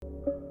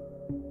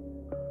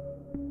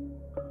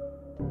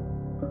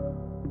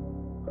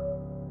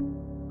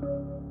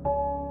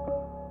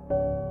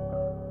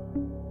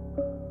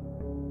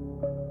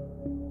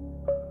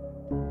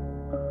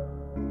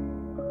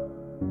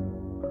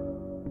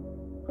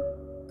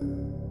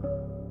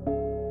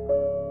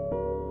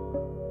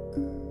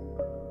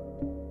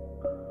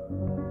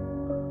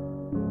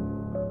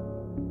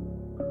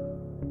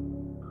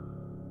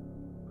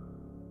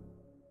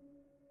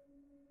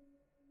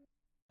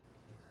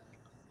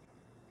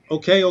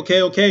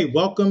Okay.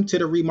 Welcome to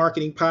the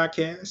Remarketing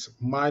Podcast.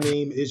 My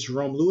name is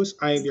Jerome Lewis.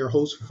 I am your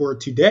host for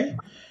today.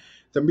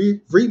 The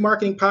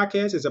Remarketing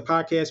Podcast is a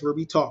podcast where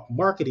we talk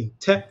marketing,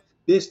 tech,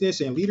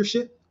 business, and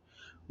leadership.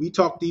 We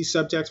talk these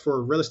subjects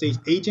for real estate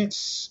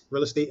agents,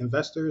 real estate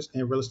investors,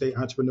 and real estate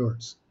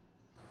entrepreneurs.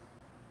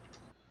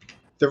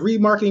 The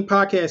Remarketing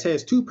Podcast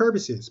has two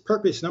purposes.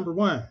 Purpose number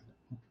one,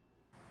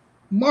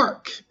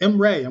 Mark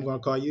M. Ray, I'm going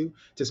to call you,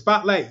 to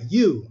spotlight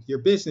you, your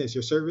business,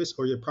 your service,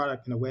 or your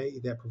product in a way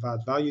that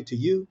provides value to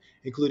you,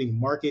 including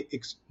market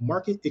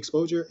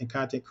exposure and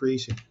content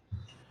creation.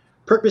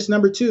 Purpose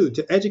number two,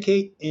 to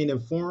educate and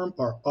inform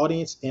our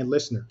audience and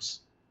listeners.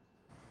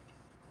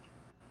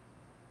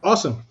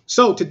 Awesome.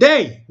 So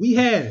today we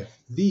have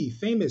the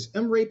famous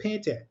M. Ray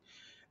Pantak.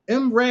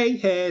 M. Ray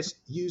has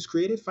used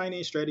creative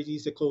finance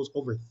strategies to close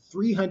over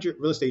 300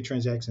 real estate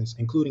transactions,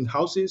 including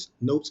houses,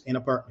 notes, and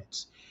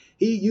apartments.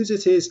 He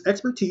uses his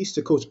expertise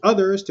to coach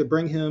others to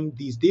bring him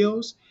these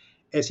deals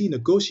as he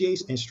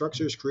negotiates and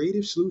structures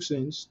creative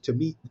solutions to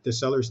meet the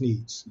seller's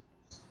needs.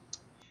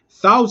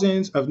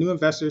 Thousands of new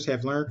investors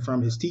have learned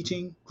from his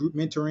teaching, group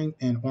mentoring,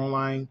 and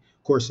online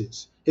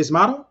courses. His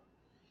motto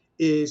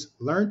is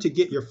learn to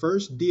get your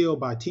first deal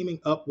by teaming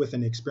up with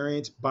an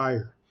experienced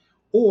buyer,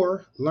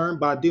 or learn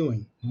by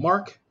doing.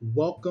 Mark,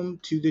 welcome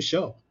to the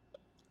show.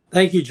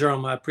 Thank you,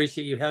 Jerome. I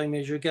appreciate you having me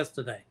as your guest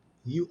today.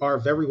 You are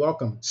very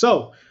welcome.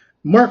 So,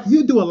 Mark,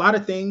 you do a lot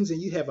of things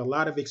and you have a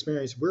lot of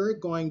experience. We're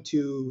going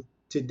to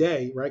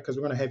today, right? Because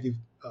we're going to have you,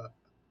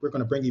 we're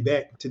going to bring you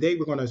back. Today,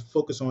 we're going to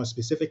focus on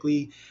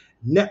specifically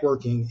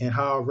networking and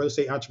how real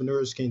estate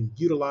entrepreneurs can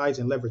utilize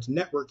and leverage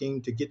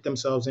networking to get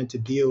themselves into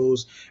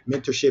deals,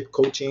 mentorship,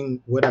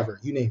 coaching, whatever,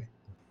 you name it.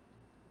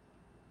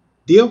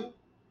 Deal?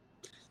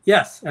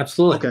 Yes,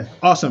 absolutely. Okay,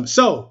 awesome.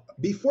 So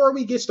before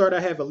we get started,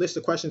 I have a list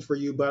of questions for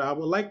you, but I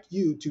would like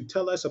you to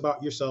tell us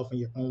about yourself in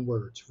your own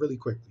words really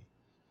quickly.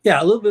 Yeah,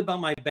 a little bit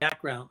about my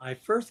background. I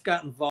first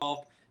got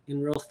involved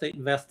in real estate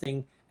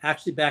investing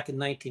actually back in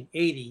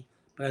 1980,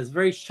 but I was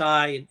very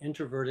shy and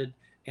introverted.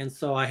 And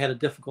so I had a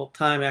difficult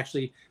time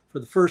actually. For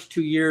the first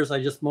 2 years,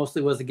 I just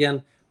mostly was,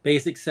 again,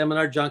 basic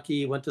seminar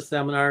junkie, went to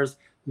seminars,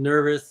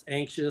 nervous,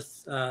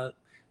 anxious,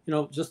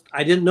 just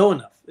I didn't know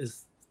enough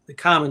is the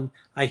common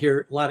I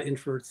hear a lot of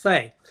introverts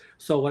say.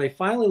 So what I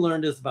finally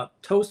learned is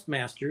about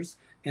Toastmasters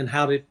and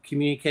how to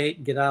communicate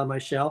and get out of my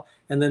shell.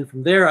 And then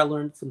from there, I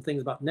learned some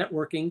things about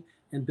networking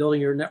and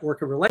building your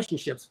network of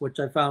relationships, which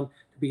I found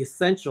to be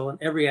essential in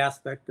every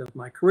aspect of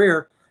my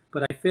career.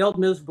 But I failed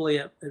miserably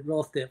at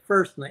real estate at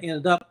first, and I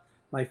ended up,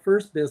 my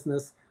first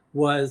business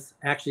was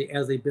actually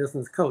as a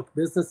business coach,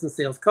 business and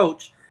sales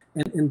coach.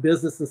 And in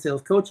business and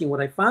sales coaching, what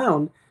I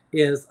found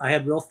is I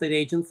had real estate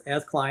agents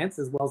as clients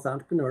as well as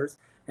entrepreneurs.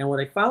 And what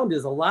I found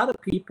is a lot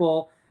of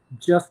people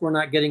just were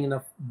not getting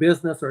enough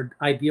business or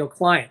ideal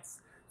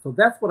clients. So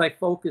that's what I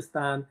focused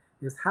on,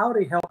 is how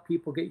to help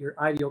people get your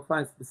ideal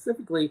clients,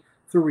 specifically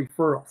through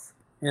referrals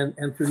and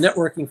through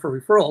networking for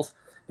referrals.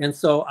 And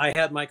so I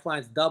had my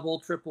clients double,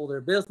 triple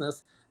their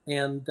business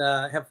and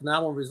have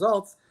phenomenal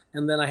results.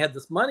 And then I had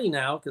this money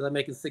now because I'm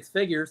making six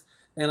figures,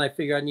 and I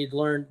figured I need to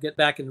learn, get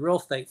back into real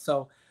estate.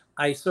 So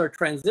I sort of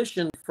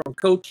transitioned from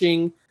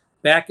coaching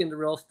back into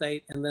real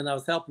estate, and then I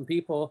was helping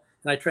people,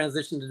 and I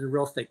transitioned into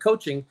real estate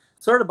coaching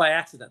sort of by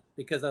accident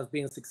because I was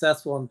being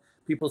successful, and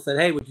people said,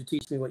 "Hey, would you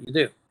teach me what you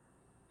do?"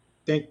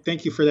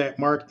 Thank you for that,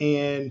 Mark.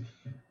 And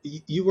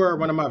you were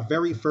one of my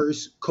very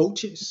first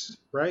coaches,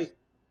 right?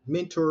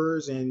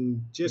 Mentors,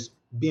 and just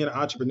being an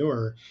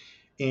entrepreneur.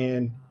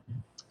 And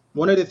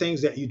one of the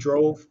things that you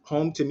drove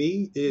home to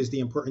me is the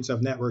importance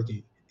of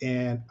networking.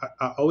 And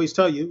I always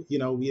tell you,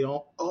 we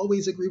don't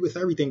always agree with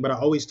everything, but I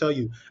always tell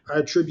you, I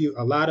attribute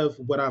a lot of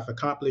what I've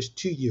accomplished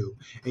to you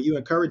and you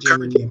encouraging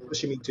me and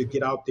pushing me to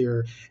get out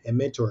there and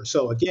mentor.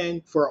 So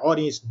again, for our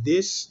audience,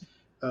 this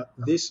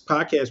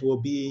podcast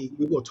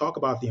we will talk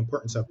about the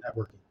importance of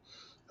networking.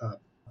 Uh,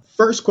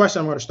 First question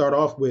I'm going to start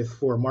off with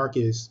for Mark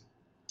is,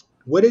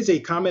 what is a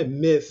common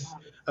myth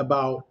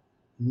about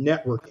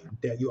networking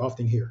that you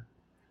often hear?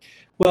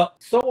 Well,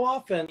 so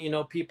often,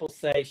 people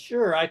say,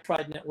 "Sure, I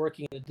tried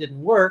networking and it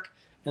didn't work."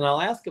 And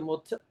I'll ask them,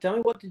 "Well, tell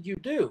me, what did you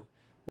do?"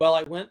 "Well,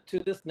 I went to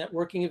this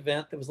networking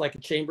event that was like a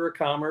chamber of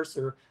commerce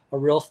or a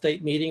real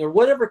estate meeting or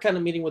whatever kind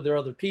of meeting with their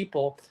other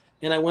people.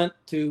 And I went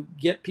to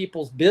get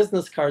people's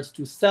business cards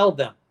to sell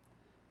them."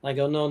 I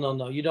go,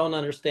 no, you don't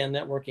understand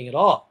networking at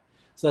all.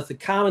 So that's a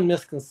common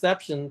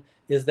misconception,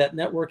 is that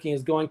networking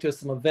is going to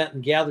some event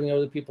and gathering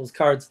other people's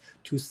cards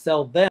to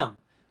sell them.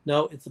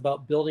 No, it's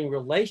about building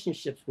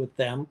relationships with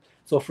them.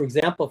 So for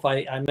example, if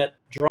I met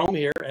Jerome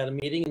here at a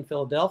meeting in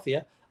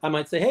Philadelphia, I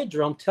might say, "Hey,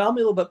 Jerome, tell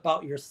me a little bit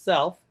about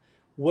yourself.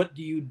 What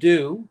do you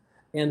do?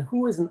 And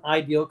who is an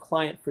ideal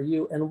client for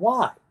you and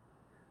why?"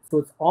 So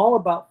it's all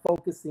about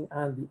focusing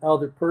on the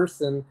other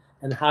person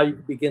and how you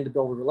begin to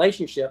build a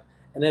relationship.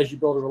 And as you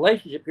build a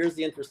relationship, here's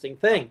the interesting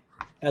thing.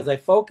 As I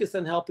focus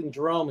on helping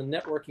Jerome and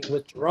networking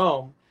with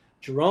Jerome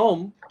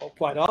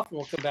quite often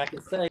will come back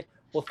and say,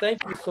 "Well,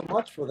 thank you so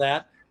much for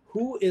that.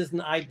 Who is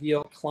an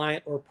ideal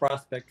client or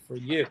prospect for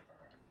you?"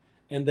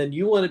 And then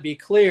you want to be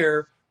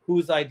clear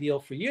who's ideal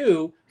for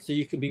you so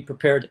you can be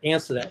prepared to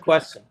answer that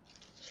question.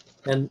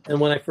 And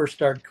when I first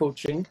started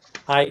coaching,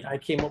 I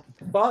came up with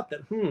the thought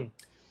that,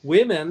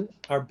 women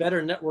are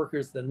better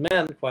networkers than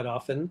men quite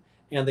often,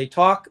 and they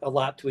talk a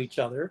lot to each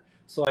other.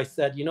 So I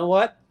said, you know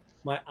what?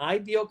 My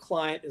ideal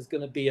client is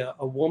going to be a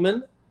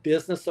woman,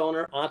 business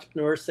owner,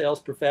 entrepreneur, sales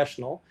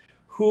professional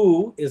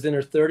who is in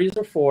her 30s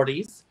or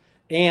 40s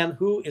and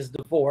who is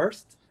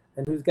divorced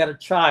and who's got a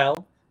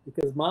child,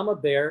 because Mama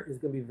Bear is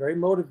going to be very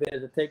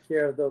motivated to take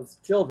care of those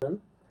children.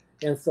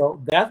 And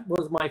so that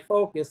was my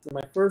focus. In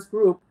my first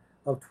group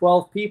of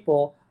 12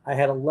 people, I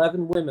had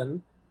 11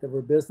 women that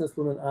were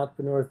businesswomen,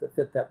 entrepreneurs that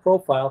fit that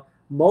profile,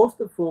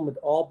 most of whom had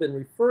all been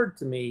referred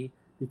to me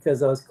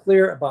because I was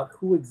clear about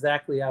who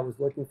exactly I was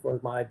looking for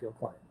as my ideal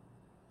client.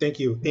 Thank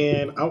you.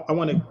 And I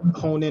want to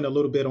hone in a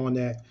little bit on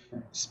that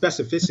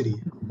specificity,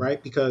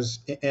 right? Because,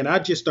 and I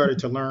just started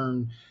to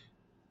learn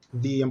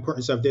the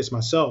importance of this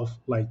myself.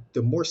 Like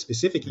the more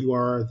specific you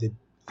are,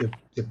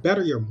 the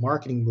better your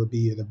marketing will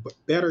be, the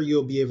better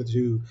you'll be able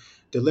to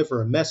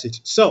deliver a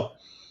message. So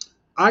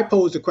I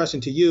posed a question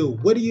to you.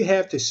 What do you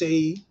have to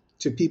say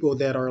to people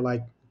that are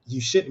like, you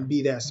shouldn't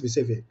be that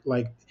specific?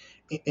 Like,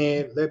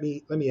 and let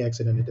me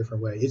ask it in a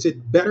different way. Is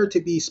it better to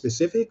be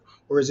specific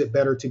or is it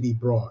better to be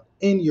broad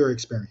in your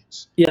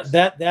experience? Yeah,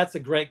 that's a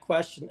great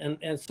question,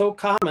 and so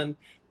common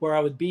where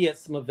I would be at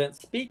some event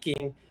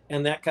speaking,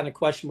 and that kind of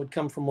question would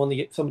come from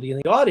somebody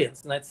in the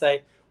audience, and I'd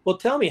say, "Well,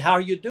 tell me, how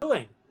are you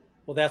doing?"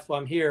 Well, that's why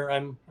I'm here.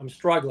 I'm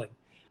struggling,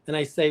 and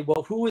I say,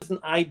 "Well, who is an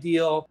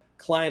ideal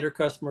client or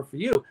customer for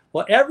you?"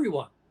 Well,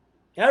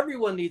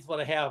 everyone needs what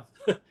I have.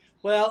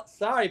 Well,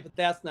 sorry, but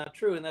that's not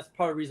true, and that's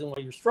part of the reason why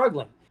you're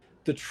struggling.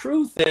 The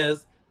truth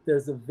is,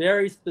 there's a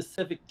very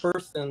specific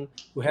person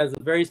who has a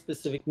very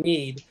specific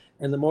need,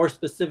 and the more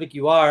specific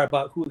you are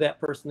about who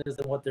that person is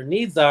and what their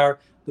needs are,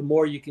 the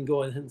more you can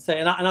go ahead and say.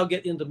 And I'll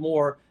get into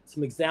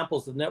some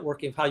examples of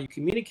networking of how you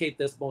communicate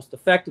this most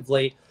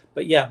effectively.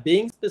 But yeah,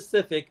 being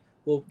specific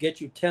will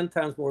get you 10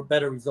 times more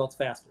better results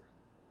faster.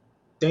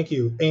 Thank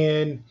you.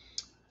 And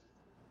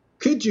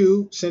could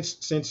you,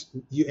 since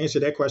you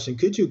answered that question,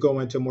 could you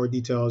go into more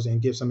details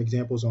and give some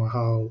examples on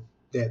how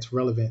that's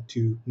relevant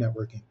to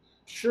networking?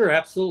 Sure,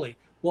 absolutely.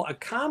 Well, a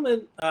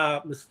common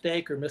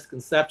mistake or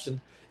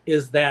misconception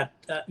is that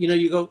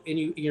you go and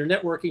you're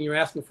networking, you're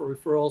asking for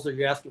referrals or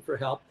you're asking for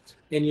help,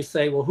 and you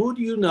say, "Well, who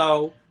do you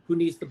know who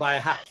needs to buy a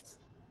house?"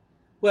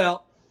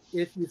 Well,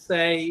 if you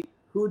say,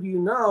 "Who do you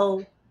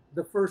know?"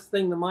 the first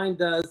thing the mind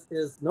does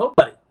is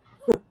nobody.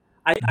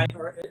 I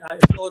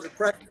feel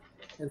depressed.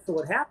 And so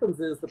what happens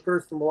is the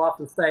person will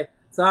often say,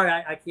 "Sorry,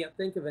 I can't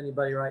think of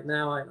anybody right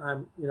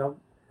now.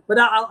 But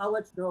I'll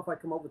let you know if I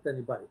come up with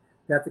anybody."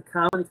 That's a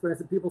common experience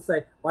that people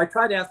say, "Well, I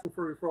tried asking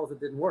for referrals, it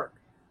didn't work."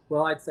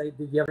 Well, I'd say,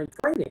 "Did you have any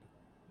training?"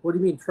 "What do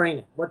you mean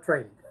training? What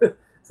training?"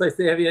 So I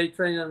say, "Have you had any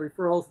training on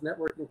referrals,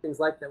 networking, things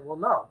like that?" "Well,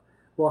 no."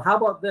 "Well, how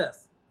about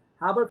this?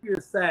 How about if you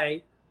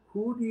say,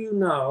 who do you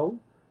know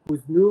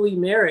who's newly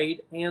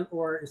married and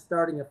or is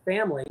starting a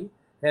family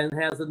and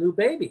has a new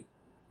baby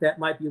that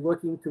might be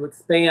looking to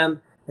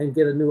expand and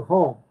get a new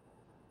home?"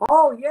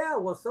 "Oh, yeah,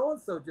 well,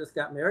 so-and-so just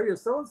got married or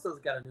so-and-so's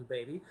got a new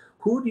baby.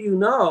 Who do you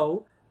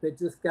know that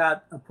just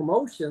got a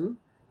promotion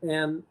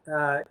and,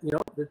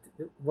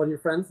 one of your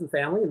friends and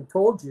family and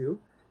told you,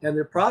 and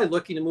they're probably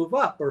looking to move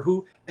up, or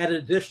who had an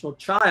additional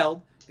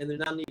child and they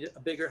now need a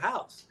bigger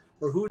house?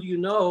 Or who do you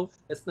know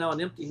that's now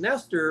an empty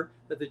nester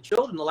that the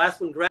children, the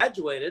last one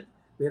graduated,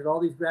 we had all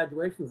these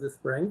graduations this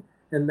spring,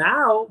 and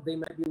now they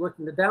might be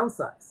looking to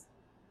downsize."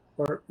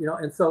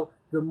 And so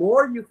the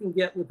more you can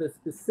get with a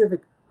specific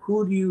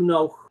who do you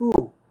know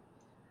who,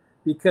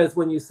 because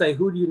when you say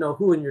who do you know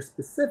who and you're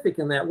specific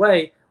in that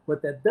way,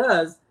 what that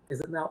does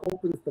is it now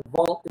opens the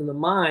vault in the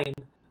mind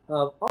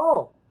of,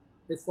 oh,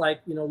 it's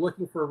like,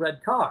 looking for a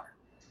red car.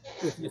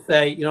 If you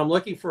say, I'm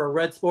looking for a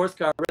red sports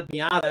car, red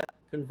Miata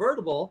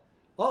convertible,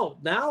 oh,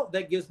 now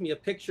that gives me a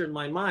picture in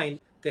my mind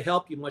to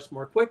help you much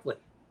more quickly.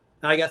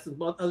 And I got some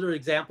other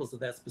examples of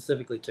that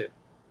specifically too.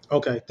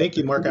 Okay, thank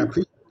you, Mark. I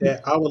appreciate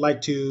that. I would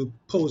like to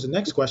pose the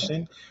next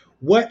question.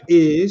 What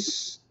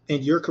is,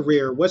 in your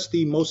career, what's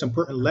the most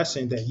important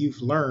lesson that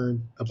you've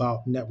learned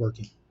about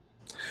networking?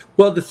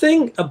 Well, the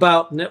thing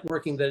about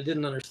networking that I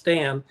didn't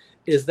understand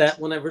is that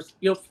whenever,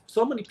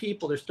 so many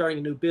people, they're starting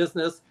a new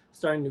business,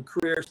 starting a new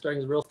career, starting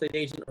as a real estate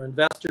agent or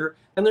investor,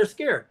 and they're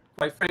scared,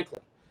 quite frankly.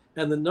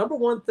 And the number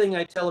one thing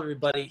I tell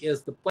everybody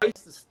is the place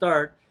to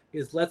start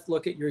is let's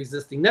look at your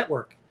existing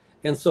network.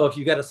 And so if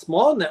you got a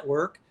small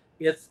network,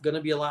 it's going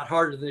to be a lot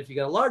harder than if you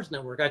got a large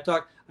network. I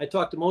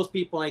talk to most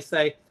people and I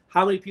say,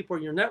 "How many people are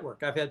in your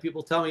network?" I've had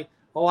people tell me,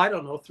 "Oh, I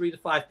don't know, 3 to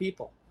 5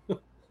 people."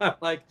 I'm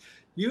like,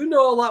 "You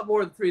know a lot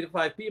more than 3 to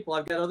 5 people."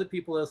 I've got other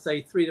people that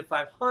say 3 to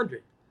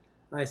 500.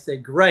 And I say,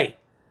 "Great.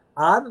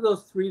 Out of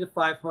those 3 to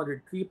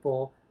 500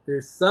 people,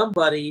 there's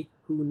somebody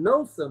who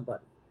knows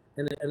somebody."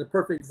 And a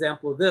perfect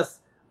example of this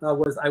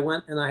was I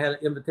went and I had an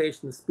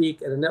invitation to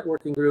speak at a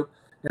networking group,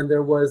 and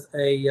there was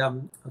a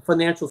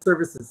financial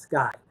services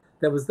guy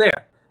that was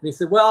there. And he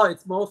said, "Well,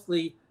 it's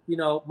mostly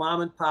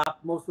mom and pop,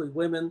 mostly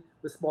women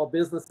with small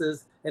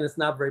businesses, and it's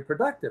not very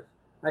productive.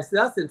 I said,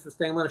 that's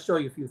interesting. I'm going to show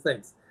you a few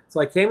things.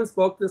 So I came and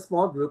spoke to this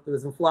small group. It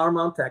was in Flower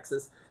Mound,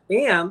 Texas,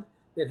 and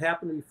it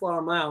happened to be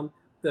Flower Mound.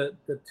 The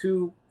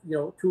two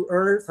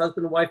earners,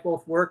 husband and wife,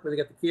 both work, where they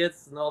got the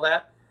kids and all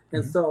that.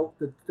 And Mhm. so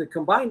the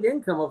combined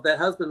income of that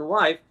husband and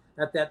wife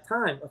at that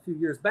time, a few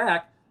years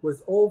back,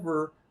 was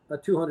over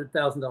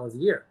 $200,000 a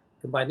year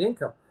combined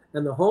income.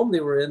 And the home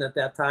they were in at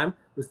that time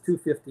was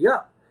 250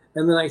 up.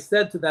 And then I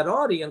said to that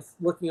audience,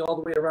 looking all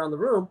the way around the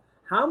room,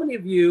 how many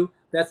of you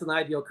that's an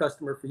ideal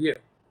customer for you?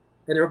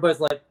 And everybody's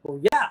like, well,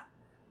 yeah.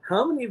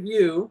 How many of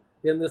you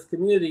in this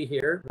community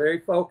here, very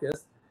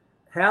focused,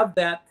 have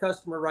that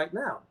customer right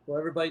now? Well,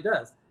 everybody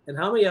does. And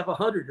how many have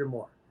 100 or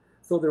more?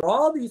 So there are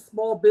all these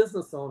small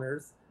business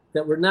owners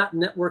that were not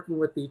networking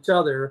with each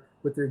other,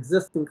 with their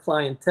existing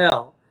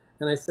clientele.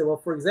 And I said, well,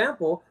 for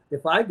example,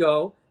 if I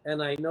go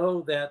and I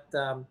know that,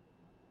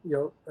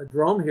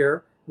 Jerome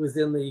here was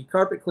in the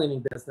carpet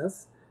cleaning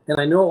business, and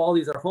I know all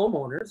these are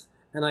homeowners,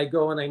 and I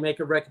go and I make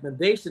a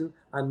recommendation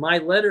on my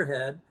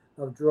letterhead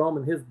of Jerome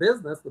and his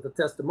business with a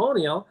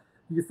testimonial,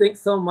 you think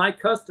some of my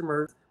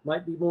customers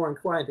might be more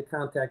inclined to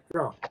contact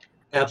Jerome?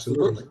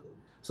 Absolutely. Absolutely.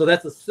 So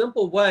that's a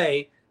simple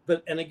way.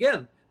 And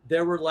again,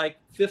 there were like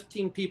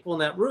 15 people in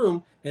that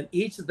room, and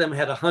each of them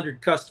had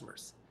 100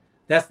 customers.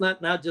 That's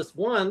not just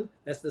one.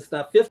 That's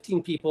not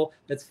 15 people.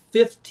 That's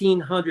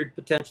 1,500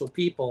 potential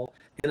people.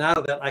 And out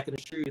of that, I can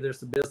assure you there's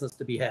some business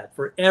to be had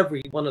for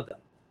every one of them.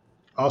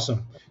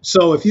 Awesome.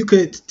 So if you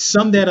could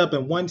sum that up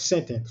in one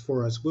sentence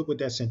for us, what would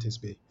that sentence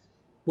be?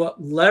 Well,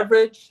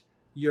 leverage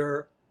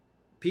your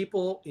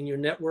people in your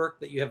network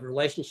that you have a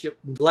relationship,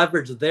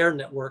 leverage their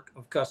network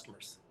of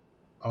customers.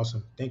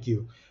 Awesome. Thank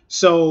you.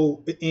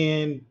 So,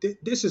 and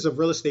this is a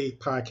real estate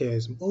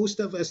podcast. Most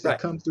of us that Right.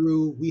 come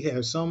through, we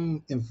have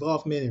some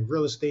involvement in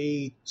real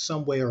estate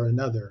some way or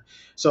another.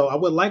 So, I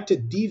would like to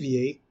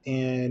deviate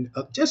and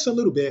just a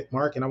little bit,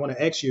 Mark, and I want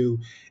to ask you,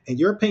 in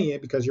your opinion,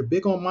 because you're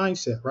big on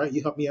mindset, right?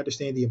 You help me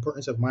understand the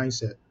importance of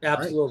mindset, right?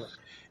 Absolutely.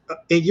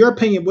 In your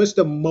opinion, what's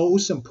the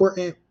most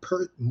important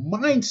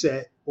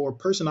mindset or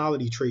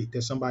personality trait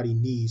that somebody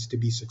needs to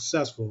be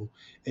successful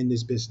in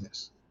this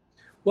business?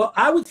 Well,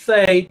 I would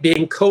say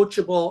being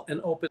coachable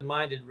and open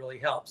minded really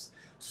helps.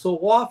 So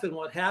often,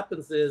 what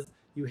happens is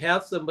you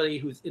have somebody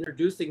who's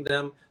introducing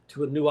them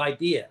to a new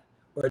idea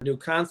or a new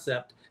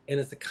concept, and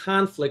it's a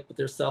conflict with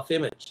their self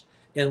image.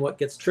 And what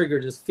gets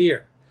triggered is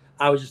fear.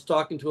 I was just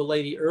talking to a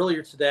lady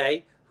earlier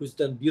today who's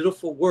done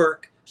beautiful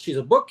work. She's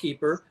a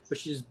bookkeeper, but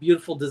she's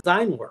beautiful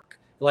design work,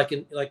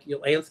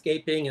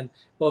 landscaping and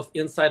both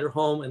inside her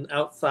home and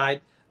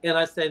outside. And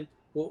I said,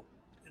 well,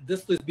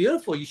 this is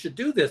beautiful. You should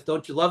do this.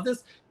 Don't you love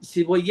this? You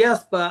see, well,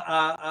 yes, but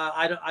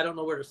I don't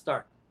know where to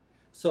start.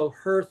 So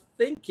her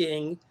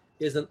thinking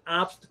is an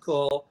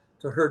obstacle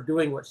to her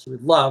doing what she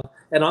would love.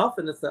 And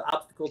often it's an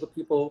obstacle to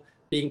people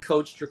being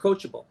coached or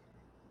coachable.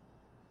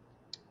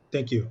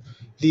 Thank you.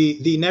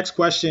 The next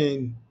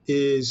question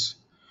is,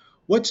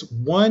 what's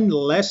one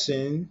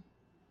lesson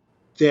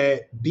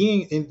that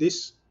being in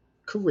this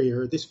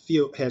career, this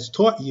field has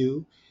taught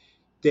you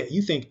that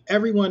you think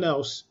everyone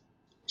else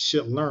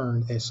should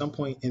learn at some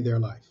point in their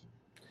life?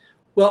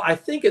 Well, I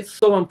think it's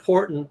so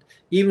important,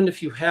 even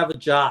if you have a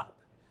job,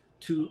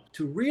 to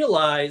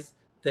realize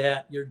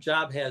that your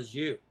job has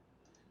you,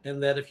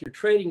 and that if you're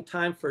trading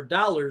time for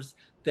dollars,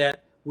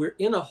 that we're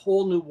in a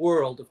whole new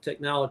world of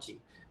technology.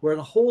 We're in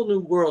a whole new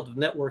world of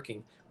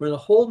networking. We're in a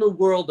whole new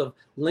world of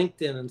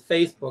LinkedIn and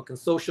Facebook and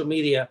social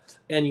media.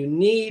 And you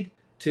need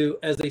to,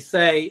 as they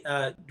say,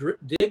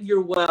 dig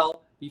your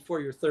well before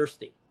you're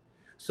thirsty.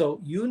 So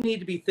you need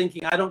to be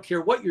thinking, I don't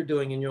care what you're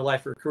doing in your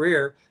life or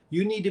career,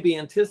 you need to be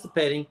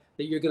anticipating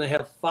that you're going to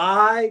have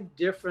 5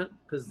 different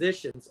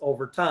positions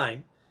over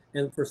time.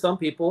 And for some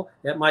people,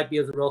 that might be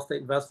as a real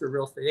estate investor,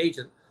 real estate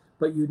agent,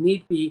 but you need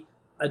to be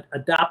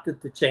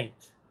adapted to change.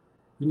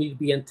 You need to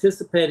be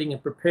anticipating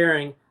and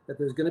preparing that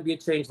there's going to be a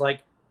change,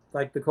 like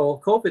the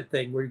whole COVID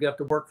thing, where you have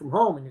to work from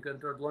home and you're going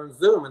to learn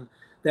Zoom, and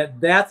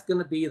that's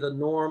going to be the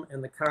norm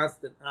and the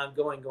constant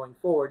ongoing going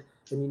forward.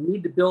 And you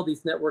need to build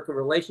these network of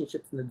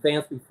relationships in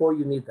advance before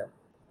you need them.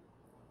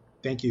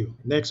 Thank you.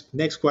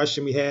 Next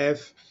question we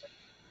have.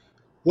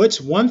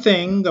 What's one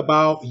thing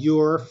about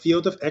your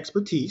field of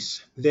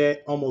expertise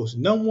that almost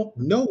no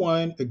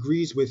one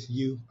agrees with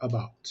you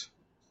about?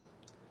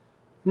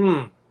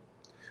 Hmm.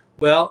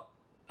 Well,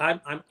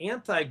 I'm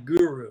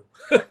anti-guru.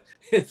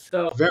 And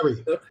so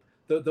Very.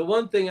 the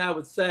one thing I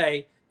would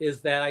say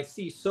is that I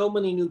see so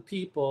many new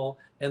people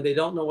and they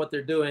don't know what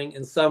they're doing,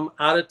 and some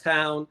out of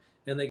town,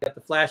 and they got the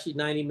flashy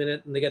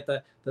 90-minute and they got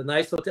the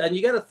nice hotel. And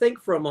you got to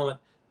think for a moment,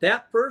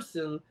 that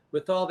person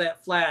with all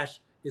that flash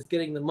is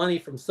getting the money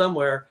from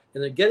somewhere,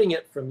 and they're getting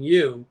it from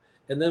you.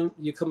 And then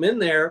you come in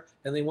there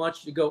and they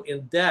want you to go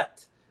in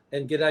debt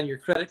and get on your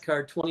credit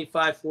card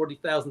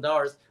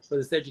 $25,000-$40,000 for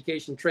this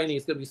education training.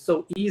 It's going to be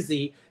so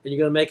easy, and you're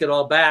going to make it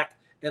all back.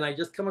 And I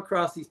just come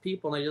across these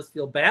people, and I just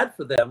feel bad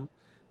for them.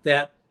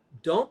 That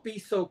don't be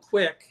so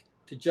quick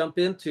to jump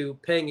into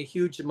paying a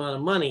huge amount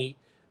of money.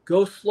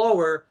 Go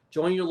slower,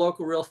 join your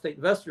local real estate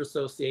investor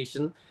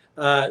association.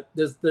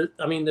 There's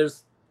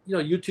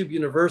YouTube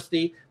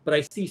University, but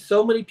I see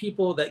so many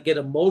people that get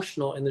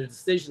emotional in their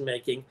decision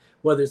making,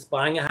 whether it's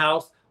buying a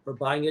house or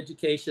buying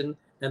education,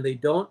 and they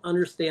don't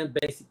understand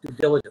basic due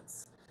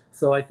diligence.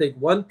 So I think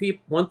one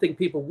thing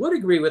people would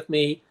agree with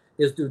me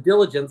is due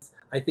diligence.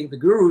 I think the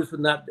gurus would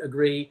not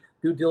agree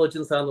due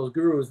diligence on those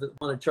gurus that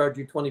want to charge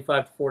you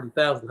 25 to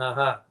 40,000. Ha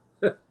ha.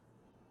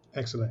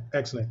 Excellent,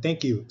 excellent.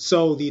 Thank you.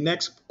 So the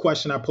next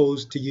question I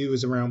pose to you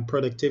is around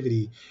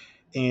productivity,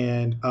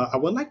 and I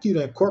would like you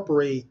to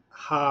incorporate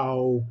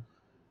how,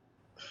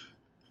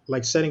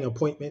 like setting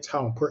appointments,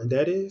 how important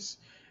that is.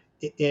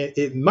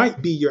 It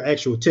might be your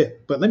actual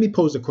tip, but let me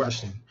pose the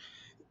question.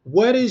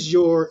 What is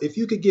your, if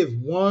you could give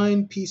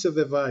one piece of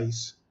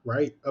advice,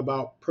 right,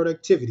 about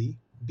productivity,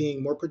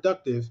 being more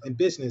productive in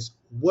business,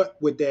 what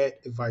would that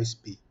advice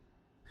be?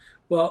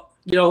 Well,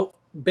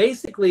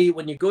 basically,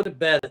 when you go to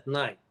bed at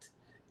night,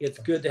 it's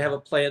good to have a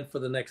plan for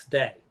the next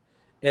day.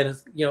 And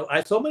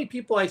so many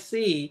people I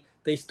see,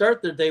 they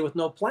start their day with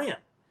no plan.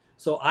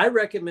 So I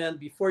recommend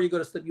before you go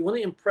to sleep, you want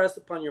to impress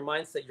upon your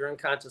mindset, your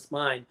unconscious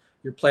mind,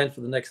 your plan for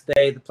the next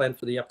day, the plan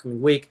for the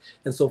upcoming week.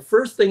 And so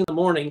first thing in the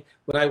morning,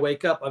 when I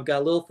wake up, I've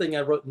got a little thing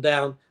I've written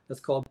down that's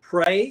called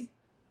pray,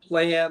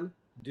 plan,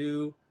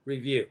 do,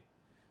 review.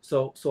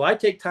 So I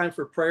take time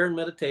for prayer and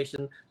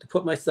meditation to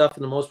put myself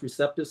in the most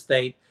receptive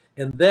state.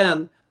 And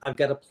then I've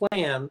got a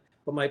plan,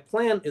 but my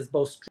plan is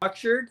both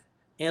structured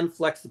and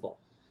flexible.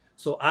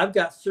 So I've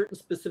got certain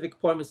specific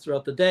appointments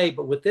throughout the day,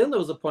 but within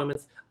those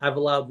appointments, I've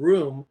allowed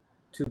room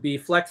to be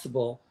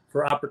flexible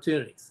for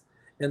opportunities.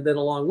 And then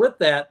along with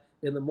that,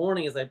 in the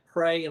morning, as I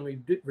pray and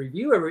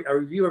review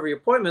every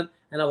appointment,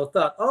 and I would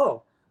thought,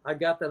 oh, I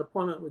got that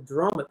appointment with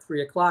Jerome at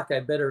 3 o'clock. I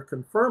better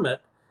confirm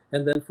it.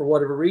 And then for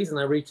whatever reason,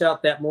 I reach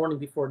out that morning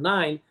before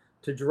 9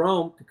 to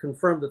Jerome to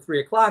confirm the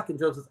 3 o'clock. And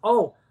Jerome says,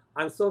 oh,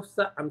 I'm so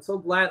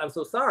glad. I'm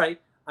so sorry.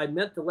 I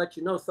meant to let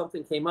you know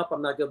something came up.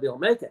 I'm not going to be able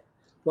to make it.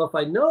 Well, if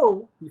I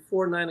know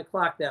before 9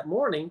 o'clock that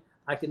morning,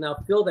 I can now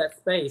fill that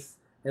space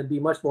and be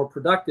much more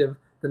productive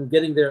than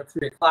getting there at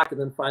 3 o'clock and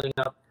then finding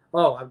out,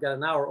 oh, I've got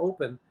an hour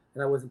open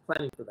and I wasn't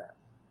planning for that.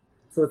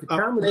 So it's a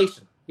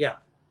combination. Yeah.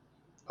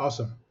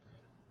 Awesome.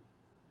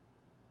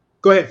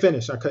 Go ahead,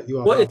 finish. I cut you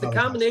off. Well, I it's a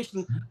apologize.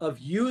 combination of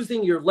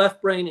using your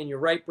left brain and your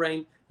right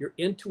brain, your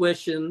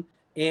intuition,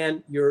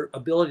 and your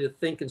ability to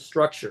think and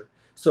structure.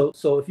 So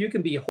if you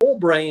can be whole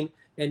brain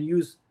and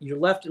use your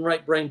left and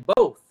right brain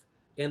both,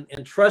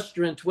 and trust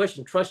your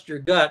intuition, trust your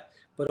gut,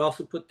 but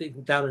also put things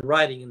down in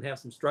writing and have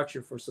some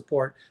structure for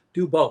support,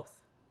 do both,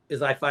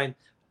 as I find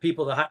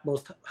people the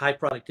most high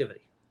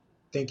productivity.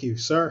 Thank you,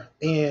 sir.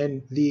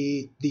 And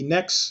the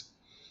next,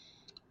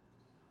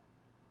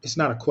 it's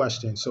not a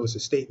question, so it's a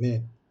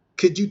statement.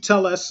 Could you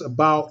tell us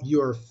about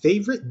your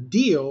favorite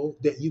deal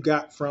that you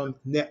got from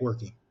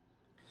networking?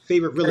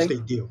 Favorite real Okay.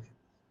 estate deal?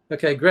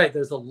 Okay, great.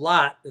 There's a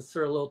lot that's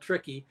sort of a little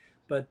tricky,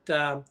 but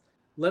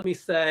let me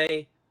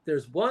say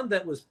there's one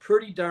that was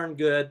pretty darn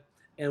good.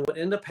 And what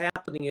ended up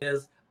happening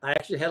is I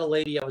actually had a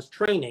lady I was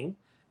training.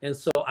 And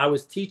so I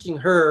was teaching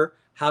her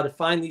how to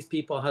find these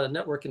people, how to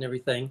network and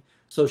everything.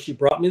 So she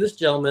brought me this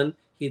gentleman.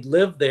 He'd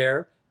lived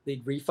there.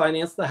 They'd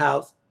refinanced the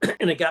house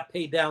and it got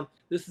paid down.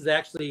 This is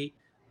actually,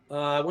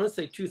 I want to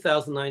say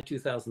 2009,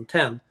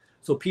 2010.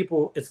 So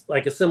people, it's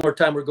like a similar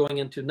time we're going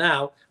into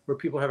now where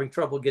people are having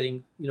trouble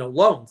getting,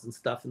 loans and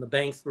stuff, and the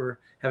banks were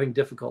having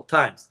difficult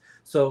times.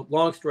 So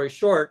long story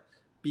short,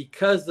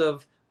 because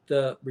of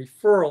the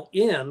referral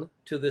in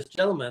to this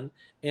gentleman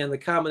and the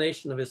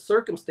combination of his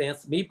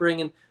circumstance,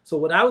 so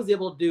what I was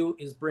able to do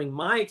is bring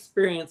my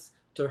experience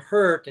to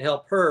her to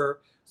help her.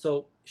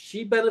 So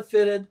she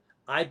benefited,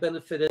 I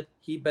benefited,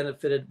 he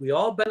benefited, we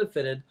all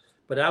benefited,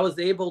 but I was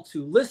able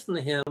to listen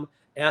to him,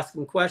 ask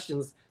him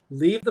questions,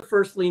 leave the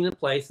first lien in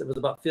place. It was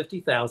about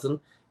 $50,000.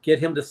 Get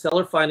him to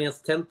seller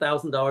finance $10,000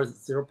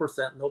 at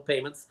 0%, no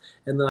payments.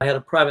 And then I had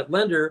a private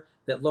lender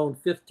that loaned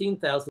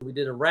 $15,000. We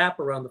did a wrap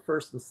around the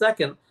first and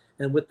second,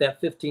 and with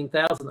that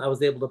 $15,000, I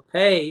was able to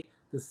pay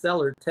the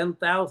seller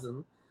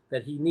 $10,000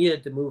 that he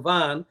needed to move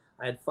on.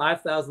 I had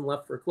 $5,000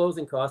 left for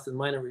closing costs and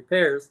minor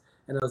repairs,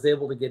 and I was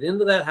able to get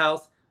into that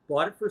house.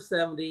 Bought it for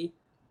 70,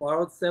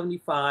 borrowed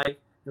 75. It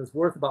was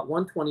worth about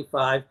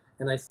 125,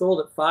 and I sold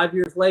it 5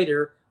 years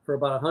later for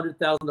about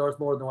 $100,000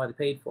 more than what I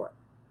paid for it.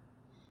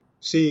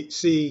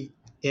 See,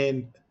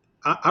 and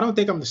I don't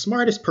think I'm the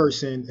smartest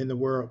person in the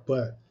world,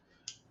 but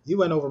you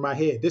went over my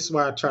head. This is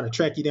why I try to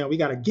track you down. We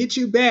got to get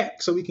you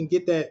back so we can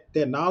get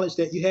that knowledge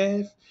that you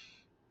have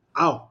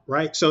out,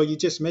 right? So you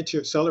just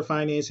mentioned seller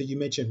finance and you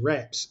mentioned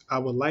reps. I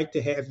would like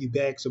to have you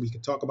back so we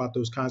can talk about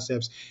those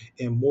concepts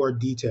in more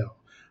detail.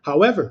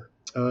 However,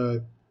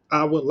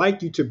 I would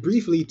like you to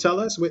briefly tell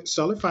us what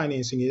seller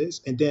financing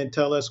is and then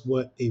tell us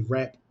what a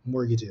rep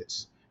mortgage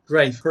is.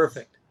 Great,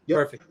 perfect. Yep.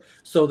 Perfect.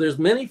 So there's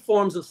many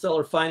forms of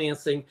seller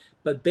financing,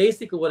 but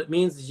basically what it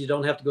means is you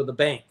don't have to go to the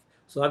bank.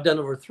 So I've done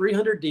over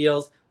 300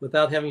 deals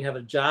without having to have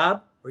a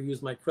job or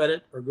use my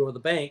credit or go to the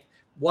bank.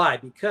 Why?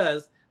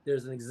 Because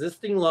there's an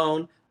existing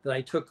loan that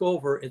I took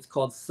over. It's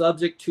called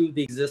subject to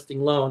the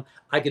existing loan.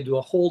 I could do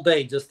a whole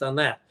day just on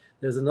that.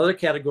 There's another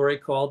category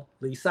called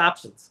lease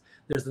options.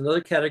 There's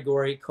another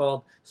category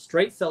called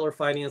straight seller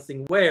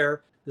financing,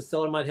 where the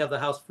seller might have the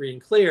house free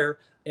and clear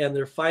and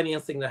they're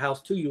financing the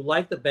house to you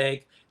like the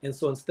bank. And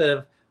so instead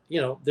of,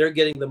 they're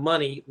getting the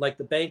money like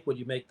the bank would,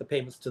 you make the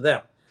payments to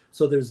them.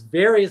 So there's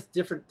various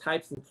different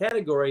types and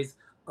categories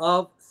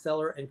of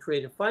seller and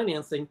creative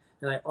financing,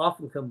 and I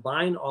often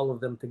combine all of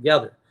them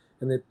together.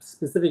 And the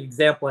specific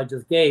example I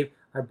just gave,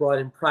 I brought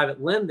in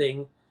private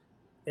lending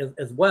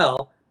as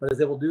well, but I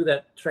was able to do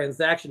that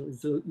transaction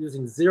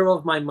using zero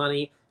of my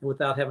money and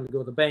without having to go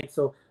to the bank.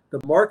 So the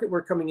market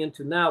we're coming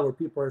into now, where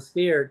people are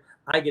scared,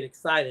 I get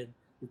excited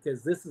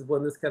because this is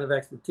when this kind of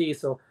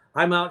expertise. So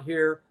I'm out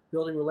here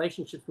building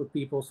relationships with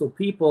people. So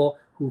people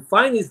who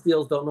find these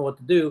deals don't know what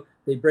to do,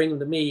 they bring them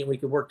to me and we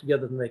can work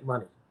together to make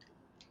money.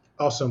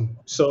 Awesome.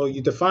 So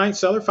you define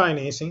seller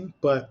financing,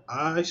 but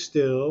I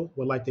still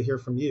would like to hear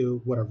from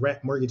you what a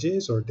rent mortgage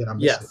is, or did I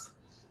miss it? Yes.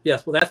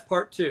 Yes. Well, that's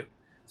part two.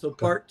 So Okay.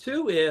 part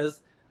two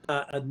is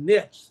a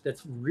niche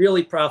that's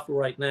really profitable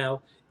right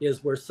now,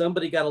 is where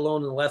somebody got a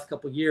loan in the last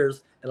couple of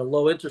years at a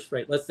low interest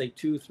rate, let's say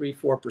 2, 3,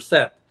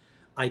 4%.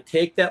 I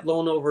take that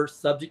loan over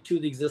subject to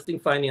the existing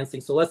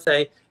financing. So let's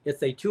say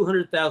it's a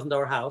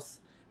 $200,000 house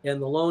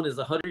and the loan is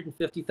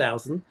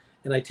 $150,000,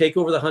 and I take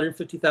over the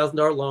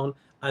 $150,000 loan.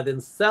 I then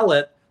sell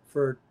it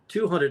for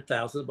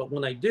 $200,000, but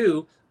when I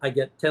do, I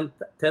get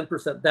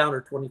 10% down,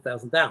 or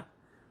 $20,000 down.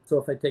 So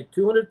if I take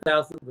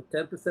 200,000 with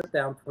 10%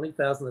 down,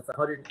 20,000, that's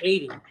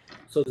 180.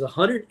 So there's a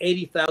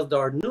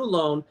 $180,000 new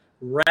loan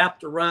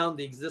wrapped around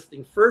the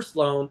existing first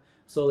loan.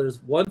 So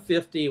there's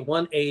 150,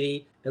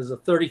 180, there's a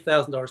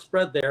 $30,000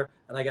 spread there,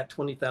 and I got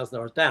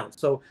 $20,000 down.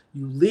 So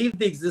you leave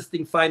the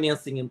existing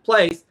financing in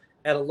place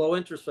at a low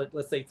interest rate,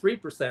 let's say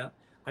 3%.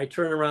 I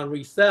turn around,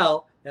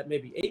 resell at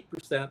maybe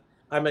 8%.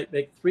 I might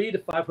make $300 to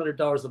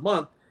 $500 a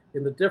month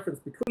in the difference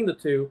between the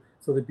two.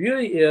 So the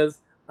beauty is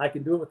I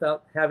can do it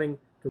without having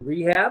to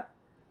rehab,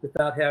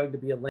 without having to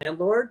be a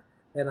landlord,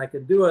 and I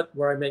can do it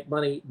where I make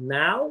money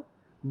now,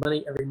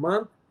 money every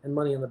month, and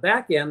money on the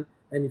back end.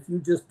 And if you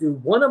just do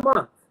one a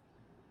month,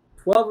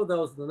 12 of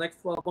those in the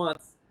next 12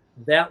 months,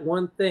 that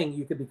one thing,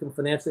 you could become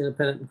financially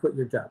independent and quit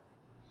your job.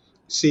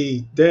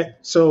 See that?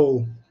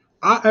 So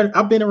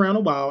I've been around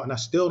a while, and I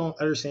still don't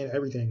understand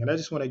everything. And I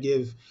just want to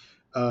give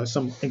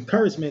some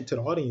encouragement to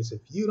the audience.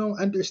 If you don't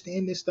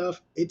understand this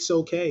stuff, it's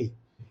okay.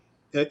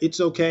 It's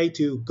okay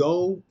to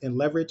go and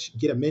leverage,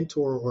 get a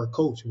mentor or a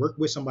coach, work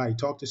with somebody,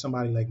 talk to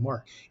somebody like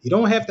Mark. You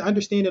don't have to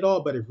understand it all,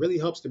 but it really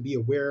helps to be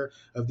aware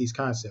of these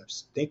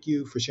concepts. Thank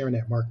you for sharing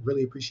that, Mark.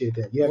 Really appreciate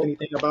that. You have Well,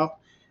 anything about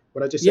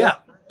what I just said? yeah.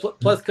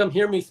 Plus, come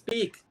hear me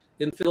speak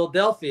in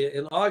Philadelphia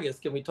in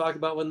August. Can we talk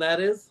about when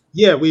that is?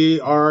 Yeah, we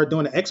are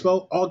doing an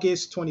expo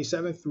August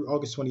 27th through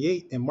August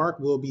 28th, and Mark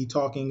will be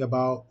talking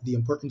about the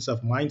importance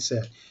of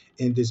mindset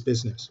in this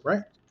business,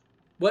 right?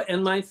 What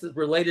and mine's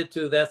related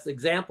to that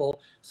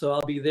example. So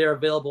I'll be there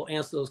available,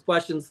 answer those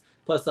questions.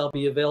 Plus, I'll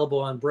be available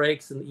on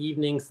breaks and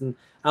evenings and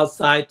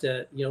outside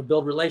to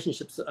build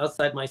relationships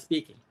outside my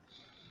speaking.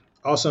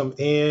 Awesome.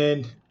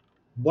 And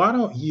why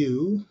don't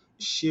you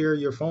share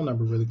your phone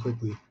number really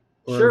quickly,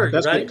 or the Sure, you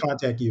best way to ready?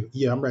 contact you?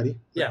 Yeah, I'm ready.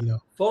 Let Yeah. me know.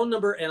 Phone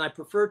number, and I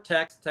prefer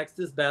text. Text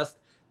is best.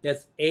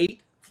 That's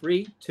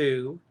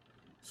 832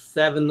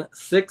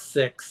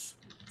 766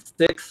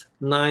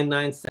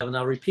 6997.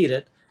 I'll repeat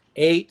it,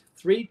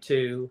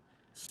 832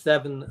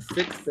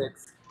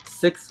 766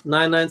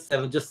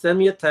 6997. Just send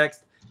me a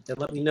text and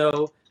let me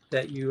know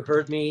that you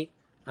heard me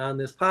on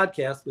this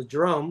podcast with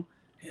Jerome,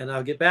 and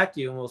I'll get back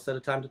to you and we'll set a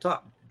time to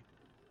talk.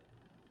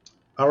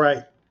 All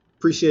right.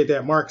 Appreciate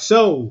that, Mark.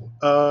 So,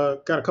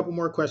 got a couple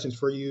more questions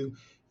for you.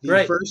 The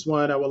Great. first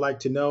one I would like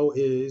to know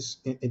is,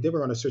 and then we're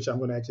going to switch. I'm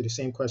going to ask you the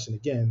same question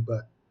again,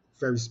 but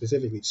very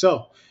specifically.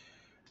 So,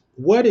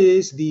 what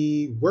is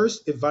the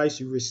worst advice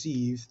you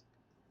received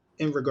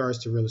in regards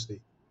to real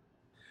estate?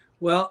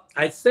 Well,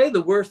 I'd say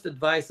the worst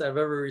advice I've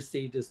ever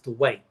received is to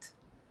wait.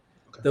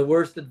 Okay. The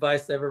worst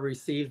advice I ever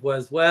received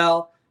was,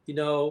 well,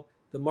 the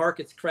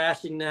market's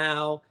crashing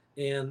now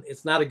and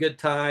it's not a good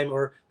time,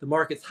 or the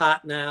market's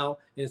hot now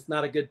and it's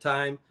not a good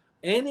time.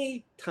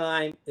 Any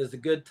time is a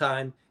good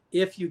time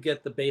if you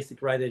get the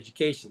basic right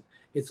education.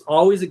 It's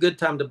always a good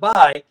time to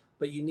buy,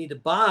 but you need to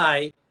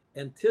buy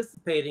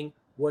anticipating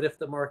what if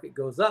the market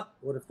goes up,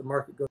 what if the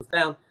market goes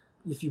down.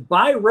 If you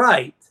buy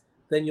right,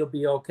 then you'll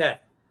be okay.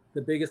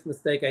 The biggest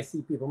mistake I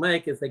see people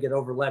make is they get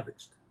over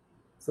leveraged.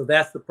 So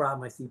that's the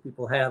problem I see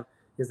people have,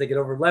 is they get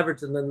over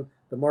leveraged and then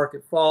the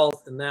market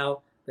falls and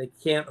now they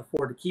can't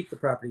afford to keep the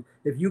property.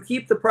 If you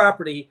keep the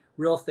property,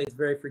 real estate is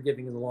very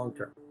forgiving in the long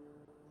term.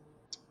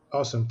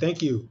 Awesome.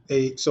 Thank you.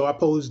 So I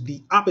pose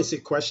the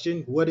opposite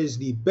question. What is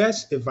the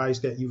best advice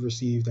that you've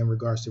received in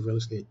regards to real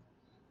estate?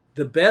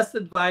 The best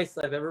advice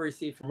I've ever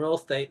received from real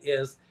estate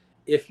is,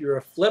 if you're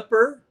a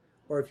flipper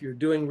or if you're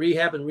doing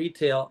rehab and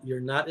retail, you're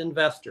not an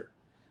investor.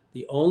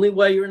 The only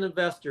way you're an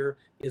investor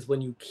is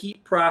when you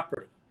keep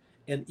property.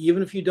 And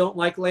even if you don't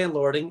like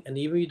landlording, and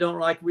even if you don't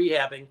like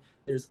rehabbing,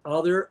 there's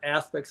other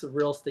aspects of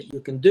real estate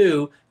you can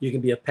do. You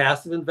can be a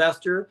passive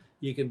investor.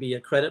 You can be a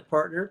credit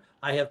partner.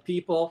 I have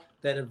people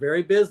that are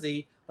very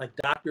busy, like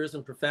doctors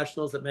and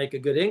professionals that make a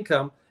good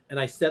income, and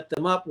I set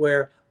them up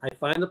where I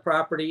find the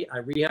property, I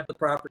rehab the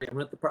property, I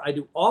rent the I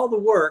do all the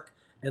work,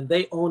 and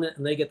they own it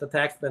and they get the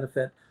tax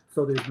benefit.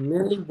 So there's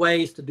many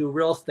ways to do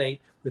real estate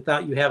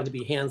without you having to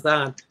be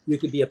hands-on. You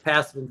could be a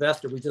passive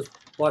investor. We just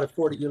bought a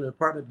 40-unit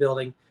apartment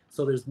building.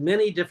 So there's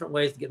many different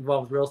ways to get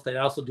involved with real estate. I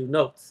also do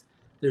notes.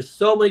 There's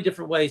so many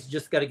different ways. You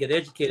just got to get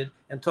educated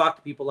and talk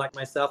to people like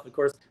myself. Of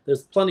course,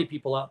 there's plenty of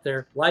people out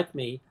there like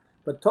me,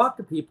 but talk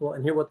to people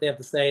and hear what they have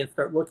to say and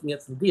start looking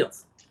at some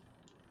deals.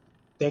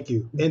 Thank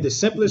you. In the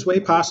simplest way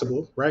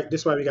possible, right?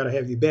 This is why we got to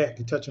have you back.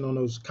 You're touching on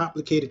those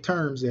complicated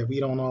terms that we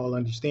don't all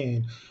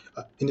understand.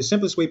 In the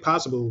simplest way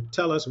possible,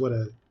 tell us what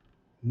a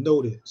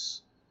note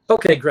is.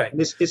 Okay, great. And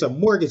it's a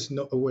mortgage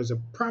note, or is a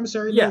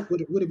promissory Yeah, note?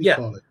 What do we yeah.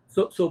 call it?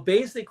 So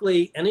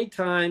basically,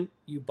 anytime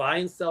you buy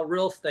and sell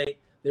real estate,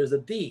 there's a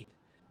deed.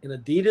 And a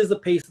deed is a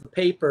piece of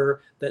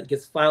paper that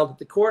gets filed at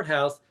the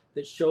courthouse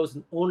that shows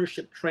an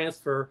ownership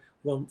transfer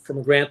from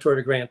a grantor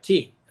to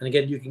grantee. And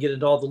again, you can get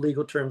into all the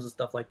legal terms and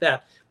stuff like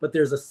that. But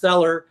there's a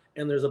seller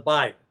and there's a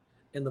buyer.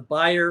 And the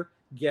buyer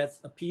gets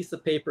a piece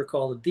of paper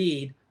called a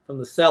deed from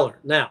the seller.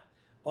 Now,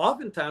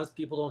 oftentimes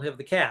people don't have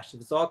the cash.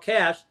 If it's all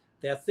cash,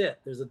 that's it.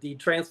 There's a deed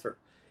transfer.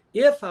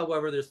 If,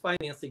 however, there's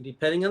financing,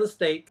 depending on the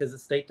state, because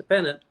it's state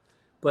dependent,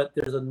 but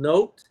there's a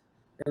note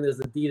and there's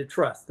a deed of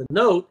trust. The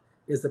note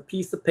is a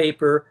piece of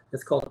paper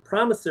that's called a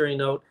promissory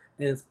note,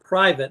 and it's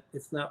private.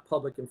 It's not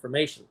public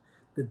information.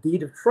 The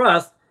deed of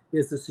trust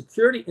is the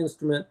security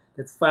instrument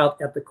that's filed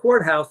at the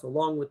courthouse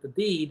along with the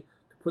deed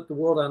to put the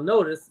world on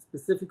notice,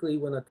 specifically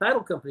when a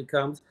title company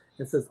comes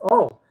and says,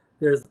 oh,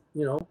 there's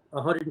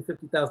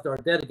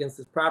 $150,000 debt against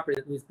this property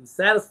that needs to be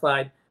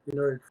satisfied in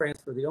order to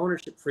transfer the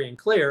ownership free and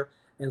clear.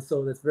 And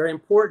so it's very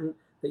important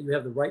that you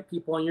have the right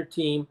people on your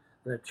team,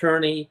 an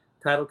attorney,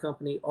 title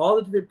company, all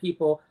the different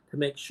people to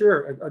make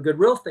sure, a good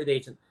real estate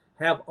agent,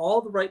 have all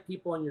the right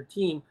people on your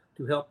team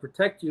to help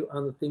protect you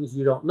on the things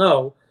you don't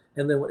know.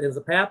 And then what ends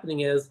up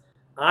happening is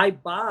I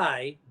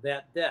buy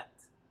that debt.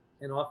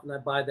 And often I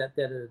buy that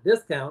debt at a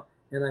discount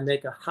and I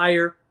make a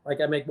higher,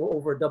 like I make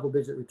over a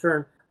double-digit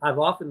return. I've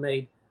often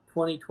made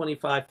 20,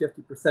 25,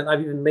 50%.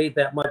 I've even made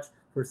that much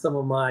for some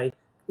of my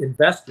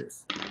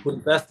investors who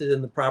invested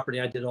in the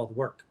property. I did all the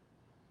work.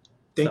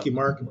 Thank you,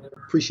 Mark.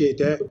 Appreciate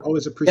that.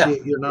 Always Yeah.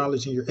 appreciate your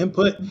knowledge and your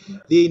input.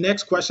 The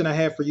next question I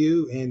have for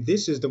you, and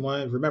this is the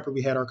one, remember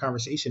we had our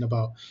conversation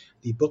about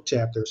the book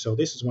chapter. So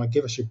this is one,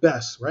 give us your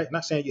best, right?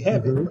 Not saying you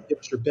have it, but give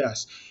us your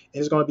best. And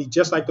it's going to be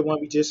just like the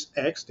one we just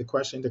asked, the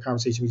question, the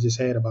conversation we just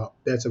had about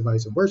best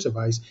advice and worst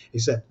advice,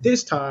 except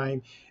this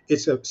time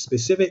it's a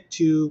specific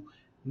to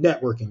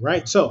networking,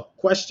 right? So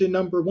question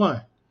number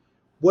one,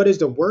 what is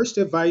the worst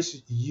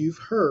advice you've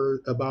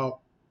heard about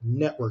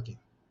networking?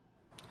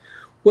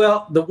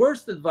 Well, the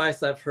worst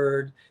advice I've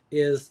heard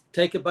is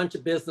take a bunch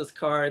of business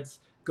cards,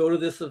 go to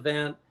this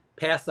event,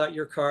 pass out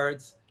your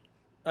cards.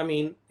 I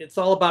mean, it's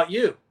all about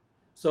you.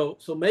 So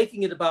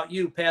making it about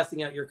you,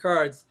 passing out your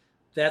cards,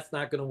 that's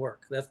not going to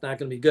work. That's not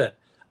going to be good.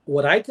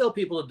 What I tell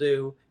people to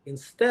do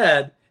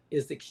instead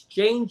is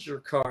exchange your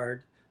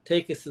card,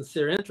 take a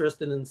sincere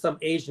interest. And in some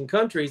Asian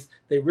countries,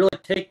 they really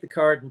take the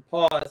card and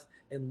pause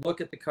and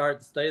look at the card,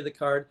 and study the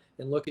card,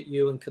 and look at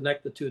you and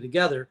connect the two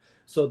together.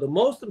 So the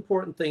most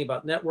important thing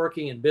about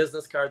networking and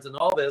business cards and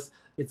all this,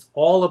 it's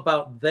all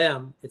about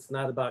them. It's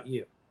not about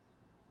you.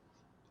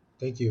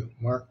 Thank you,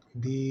 Mark.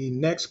 The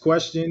next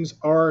questions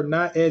are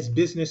not as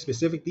business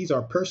specific. These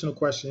are personal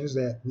questions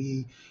that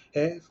we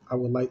have.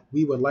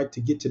 We would like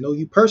to get to know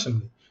you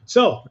personally.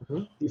 So,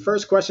 Mhm. the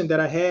first question that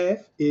I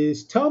have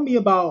is tell me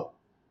about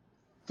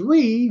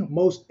three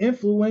most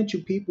influential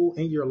people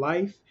in your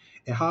life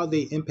and how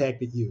they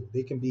impacted you.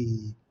 They can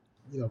be,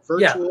 Yeah,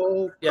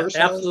 virtual, yeah,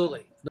 personal.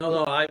 absolutely.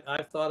 No,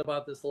 I've thought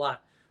about this a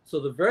lot. So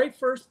the very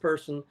first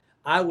person,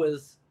 I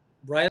was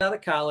right out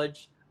of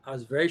college. I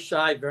was very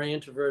shy, very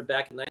introverted.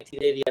 Back in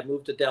 1980, I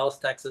moved to Dallas,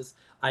 Texas.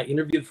 I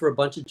interviewed for a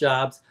bunch of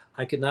jobs.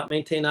 I could not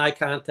maintain eye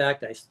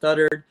contact. I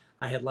stuttered.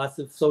 I had lots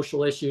of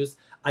social issues.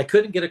 I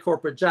couldn't get a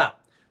corporate job.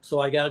 So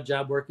I got a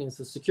job working as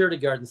a security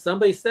guard. And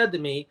somebody said to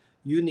me,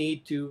 you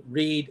need to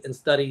read and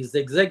study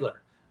Zig Ziglar.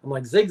 I'm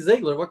like, Zig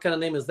Ziglar, what kind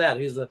of name is that?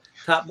 He's a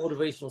top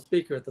motivational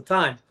speaker at the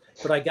time.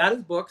 But I got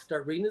his books,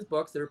 started reading his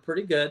books. They were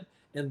pretty good.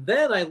 And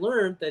then I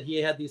learned that he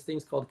had these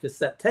things called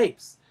cassette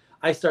tapes.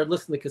 I started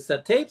listening to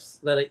cassette tapes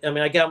that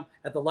I got them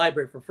at the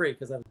library for free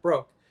because I was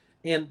broke.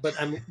 But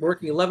I'm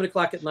working 11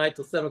 o'clock at night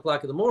till 7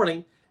 o'clock in the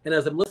morning. And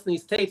as I'm listening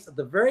to these tapes, at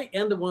the very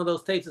end of one of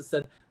those tapes, it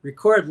said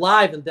record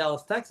live in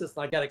Dallas, Texas.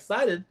 And I got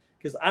excited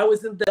because I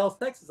was in Dallas,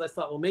 Texas. I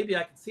thought, well, maybe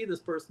I could see this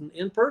person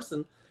in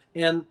person.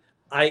 And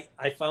I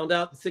found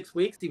out in 6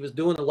 weeks he was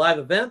doing a live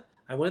event.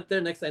 I went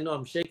there. Next thing I know,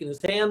 I'm shaking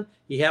his hand.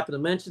 He happened to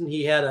mention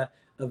he had a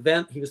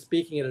event. He was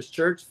speaking at his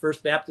church,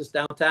 First Baptist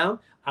downtown.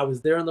 I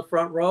was there in the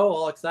front row,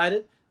 all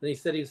excited. Then he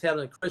said he was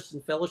having a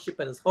Christian fellowship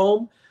at his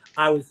home.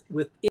 I was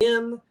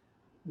within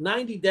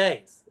 90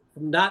 days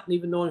not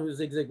even knowing who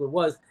Zig Ziglar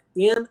was,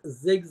 in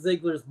Zig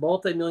Ziglar's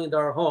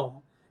multi-million-dollar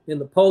home in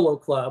the Polo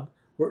Club,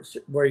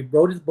 where he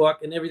wrote his book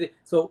and everything.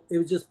 So it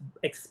was just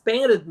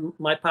expanded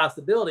my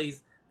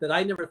possibilities that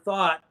I never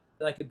thought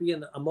that I could be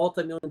in a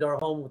multi-million-dollar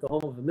home with the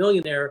home of a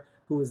millionaire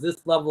who was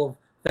this level of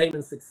fame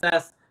and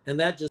success. And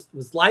that just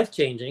was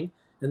life-changing.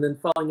 And then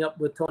following up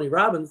with Tony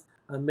Robbins,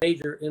 a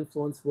major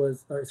influence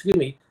was,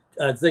 Zig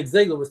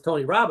Ziglar was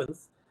Tony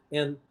Robbins.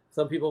 And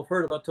some people have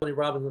heard about Tony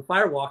Robbins and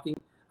firewalking.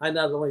 I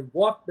not only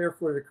walked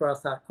barefooted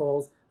across hot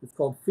coals, it's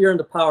called Fear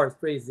into Power, as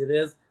crazy as it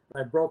is.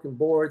 I've broken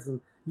boards,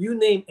 and you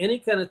name any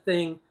kind of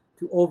thing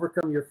to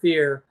overcome your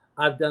fear,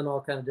 I've done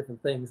all kind of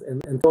different things.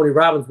 And Tony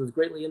Robbins was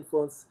greatly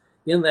influenced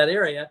in that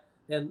area.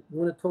 And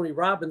one of Tony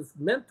Robbins'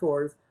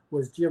 mentors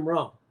was Jim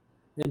Rohn.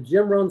 And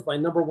Jim Rohn's my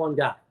number one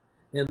guy.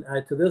 And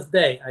to this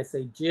day, I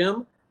say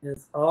Jim, and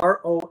it's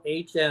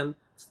Rohn.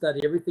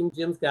 Study everything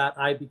Jim's got.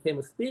 I became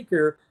a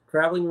speaker,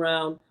 traveling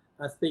around,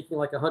 speaking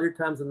like 100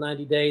 times in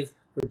 90 days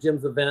for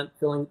Jim's event,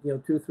 filling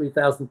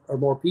 2,000-3,000 or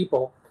more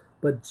people.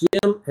 But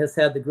Jim has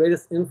had the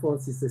greatest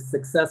influence. He's a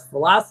success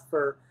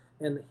philosopher,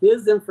 and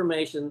his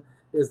information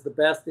is the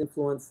best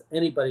influence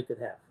anybody could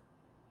have.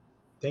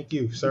 Thank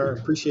you, sir.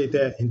 Appreciate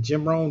that. And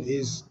Jim Rohn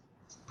is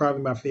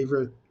probably my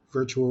favorite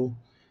virtual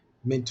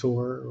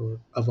mentor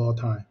of all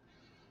time.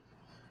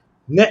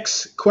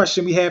 Next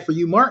question we have for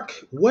you, Mark.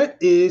 What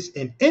is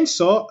an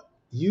insult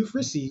you've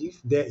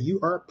received that you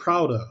are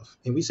proud of?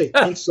 And we say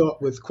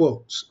insult with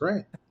quotes,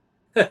 right?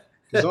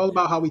 It's all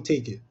about how we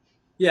take it.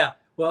 Yeah.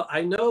 Well,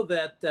 I know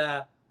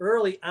that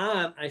early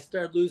on, I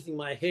started losing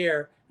my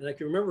hair. And I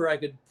can remember I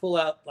could pull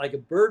out like a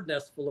bird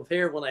nest full of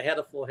hair when I had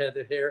a full head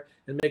of hair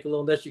and make a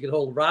little nest you could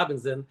hold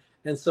robins in.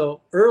 And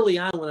so early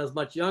on, when I was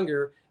much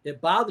younger,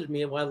 it bothered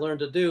me. And what I learned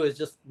to do is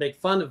just make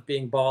fun of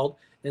being bald.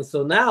 And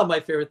so now my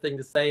favorite thing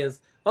to say is,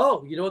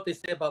 oh, you know what they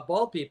say about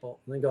bald people?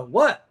 And they go,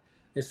 what?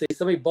 They say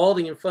somebody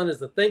balding in front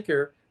is a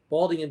thinker,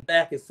 balding in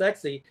back is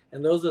sexy.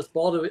 And those of us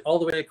bald all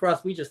the way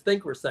across, we just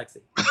think we're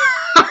sexy.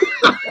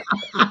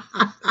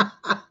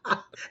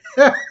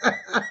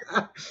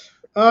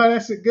 Oh,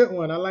 that's a good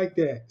one. I like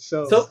that.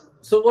 So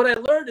what I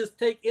learned is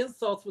take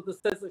insults with a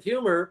sense of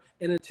humor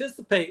and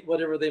anticipate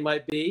whatever they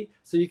might be,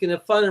 so you can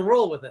have fun and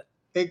roll with it.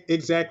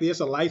 Exactly,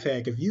 it's a life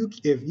hack.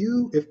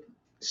 If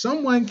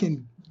someone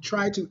can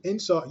try to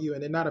insult you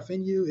and then not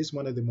offend you, it's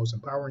one of the most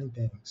empowering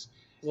things.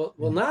 Well,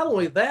 not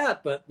only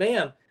that, but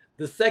man,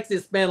 the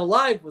sexiest man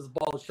alive was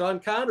bald, Sean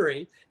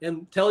Connery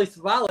and Telly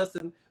Savalas.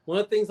 And one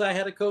of the things I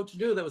had a coach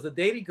do that was a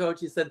dating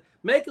coach, he said,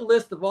 make a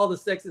list of all the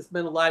sexiest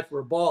men alive who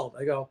are bald.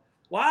 I go,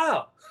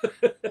 wow.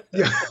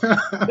 Yeah.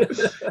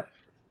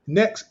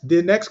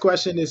 The next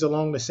question is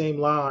along the same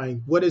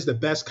line. What is the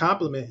best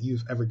compliment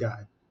you've ever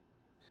gotten?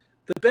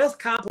 The best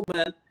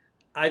compliment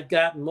I've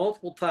gotten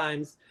multiple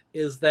times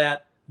is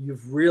that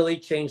you've really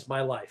changed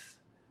my life.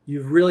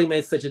 You've really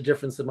made such a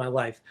difference in my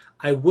life.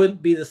 I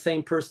wouldn't be the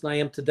same person I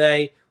am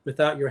today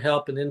without your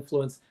help and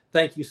influence.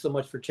 Thank you so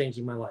much for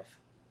changing my life.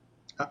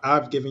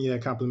 I've given you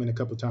that compliment a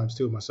couple of times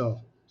too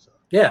myself. So.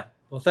 Yeah.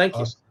 Well, thank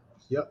you.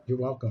 Yep, you're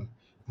welcome.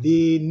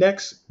 The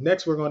next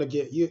we're going to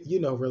get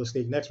real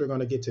estate. Next we're going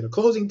to get to the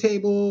closing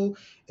table,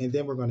 and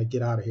then we're going to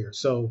get out of here.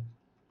 So,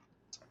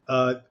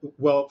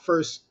 well,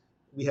 first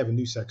we have a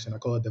new section. I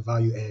call it the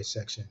value add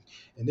section,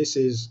 and this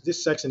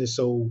section is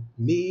so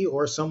me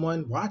or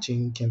someone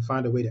watching can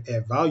find a way to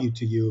add value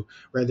to you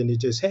rather than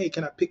just, hey,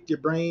 can I pick your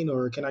brain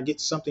or can I get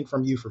something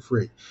from you for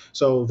free?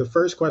 So the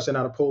first question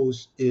I'd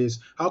pose is,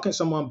 how can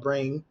someone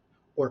bring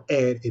or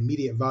add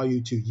immediate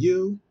value to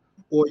you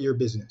or your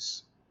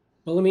business?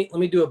 Well, let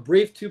me do a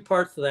brief 2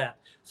 parts to that.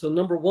 So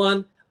number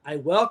one, I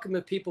welcome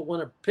if people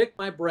want to pick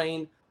my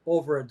brain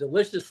over a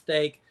delicious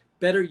steak,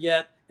 better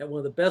yet, at one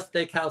of the best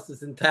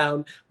steakhouses in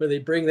town where they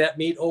bring that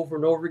meat over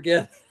and over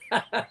again.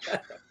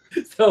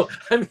 So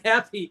I'm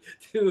happy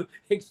to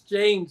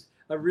exchange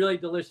a really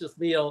delicious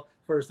meal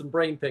for some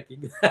brain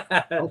picking.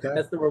 Okay.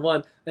 That's number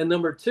one. And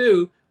number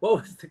two,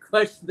 what was the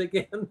question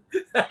again?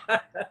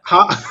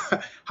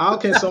 How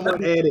can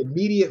someone add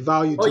immediate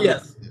value to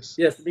business?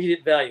 Yes,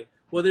 immediate value.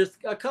 Well, there's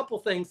a couple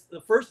things.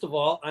 First of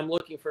all, I'm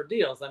looking for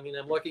deals. I mean,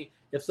 I'm looking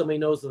if somebody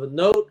knows of a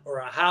note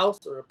or a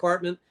house or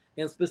apartment.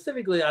 And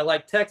specifically, I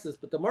like Texas,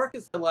 but the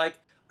markets I like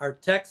are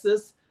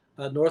Texas,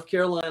 North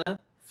Carolina,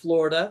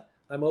 Florida.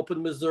 I'm open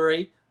to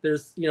Missouri.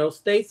 There's,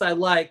 states I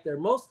like. They're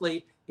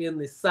mostly in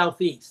the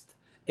Southeast.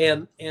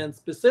 And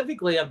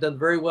specifically, I've done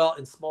very well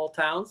in small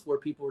towns where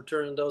people are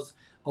turning those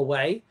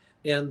away.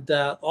 And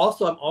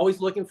also, I'm always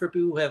looking for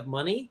people who have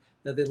money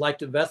that they'd like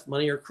to invest,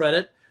 money or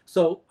credit.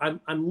 So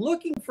I'm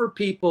looking for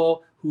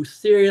people who are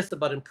serious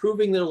about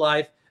improving their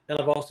life. And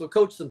I've also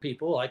coached some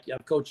people, like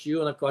I've coached you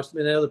and I've coached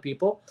many other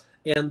people.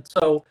 And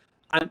so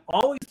I'm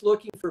always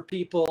looking for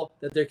people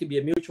that there can be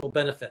a mutual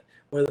benefit,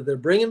 whether they're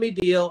bringing me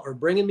deal or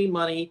bringing me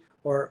money,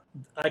 or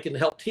I can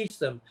help teach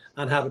them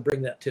on how to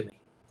bring that to me.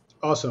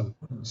 Awesome.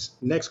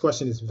 Next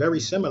question is very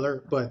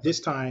similar, but this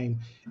time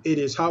it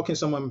is, how can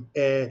someone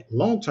add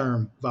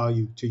long-term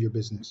value to your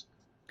business?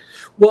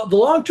 Well, the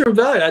long-term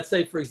value, I'd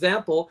say, for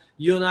example,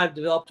 you and I have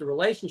developed a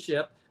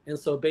relationship. And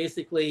so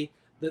basically,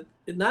 that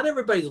not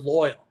everybody's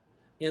loyal.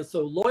 And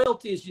so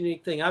loyalty is a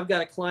unique thing. I've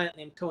got a client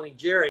named Tony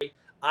Jerry.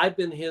 I've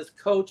been his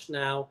coach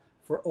now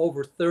for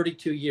over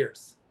 32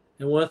 years.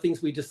 And one of the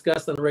things we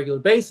discuss on a regular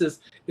basis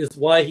is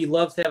why he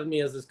loves having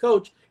me as his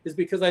coach is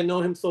because I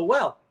know him so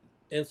well.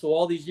 And so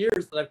all these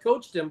years that I've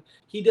coached him,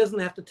 he doesn't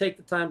have to take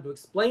the time to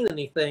explain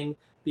anything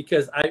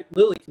because I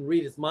literally can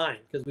read his mind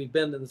because we've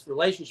been in this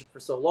relationship for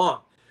so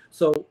long.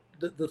 So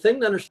the thing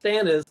to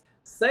understand is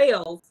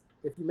sales,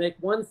 if you make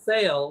one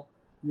sale,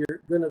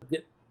 you're going to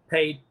get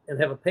paid and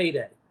have a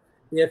payday.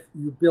 If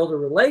you build a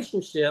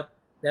relationship,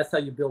 that's how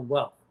you build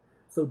wealth.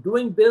 So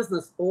doing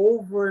business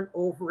over and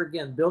over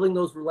again, building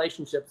those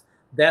relationships,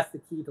 that's the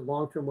key to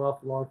long-term wealth,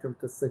 long-term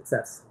to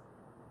success.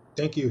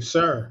 Thank you,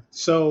 sir.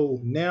 So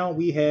now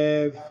we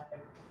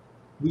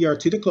are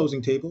to the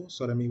closing table.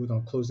 So that means we're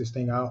going to close this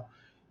thing out.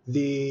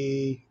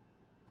 The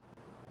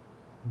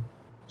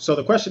So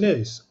the question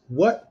is,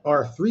 what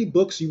are three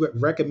books you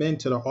would recommend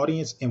to the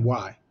audience and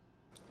why?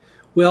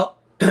 Well,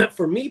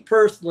 for me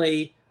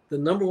personally, the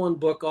number one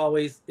book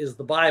always is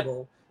the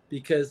Bible,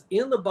 because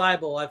in the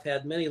Bible, I've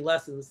had many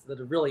lessons that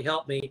have really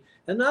helped me.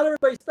 And not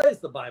everybody studies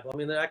the Bible. I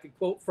mean, I could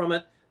quote from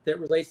it that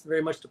relates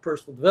very much to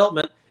personal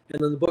development.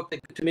 And then the book that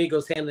to me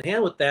goes hand in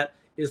hand with that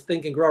is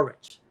Think and Grow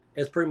Rich.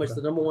 It's pretty much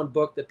the number one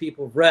book that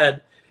people have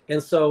read.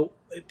 And so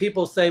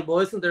people say,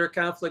 well, isn't there a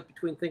conflict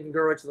between Think and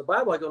Grow Rich and the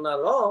Bible? I go, not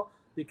at all,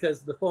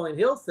 because Napoleon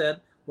Hill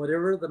said,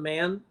 whatever the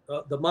mind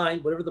of a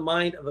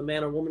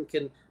man or woman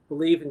can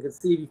believe and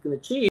conceive, you can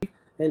achieve.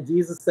 And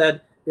Jesus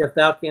said, if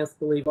thou canst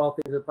believe, all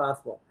things are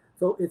possible.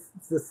 So it's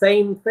the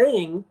same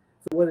thing.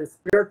 So whether it's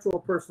spiritual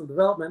or personal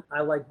development,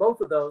 I like both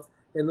of those.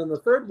 And then the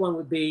third one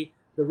would be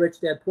the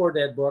Rich Dad, Poor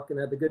Dad book. And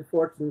I had the good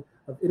fortune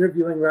of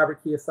interviewing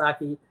Robert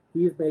Kiyosaki.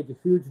 He's made a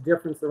huge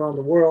difference around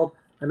the world.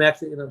 I'm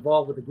actually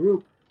involved with a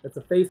group. It's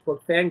a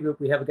Facebook fan group.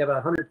 We have got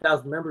about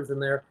 100,000 members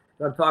in there.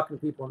 And I'm talking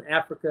to people in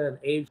Africa and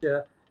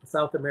Asia, and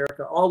South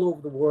America, all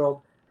over the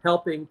world,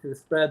 helping to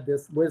spread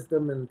this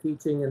wisdom and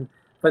teaching and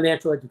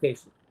financial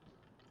education.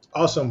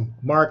 Awesome,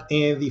 Mark.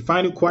 And the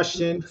final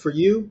question for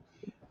you,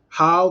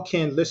 how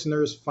can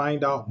listeners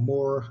find out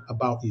more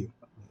about you?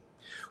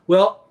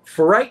 Well,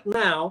 for right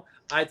now,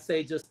 I'd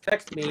say just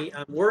text me.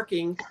 I'm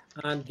working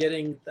on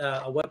getting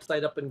a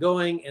website up and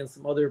going and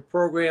some other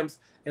programs.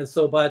 And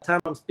so by the time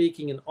I'm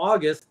speaking in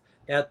August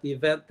at the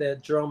event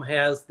that Jerome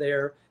has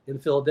there in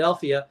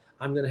Philadelphia,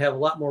 I'm going to have a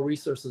lot more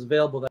resources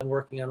available that I'm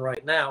working on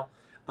right now.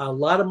 A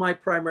lot of my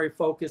primary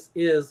focus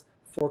is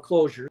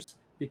foreclosures,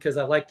 because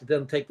I like to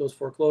then take those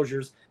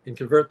foreclosures and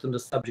convert them to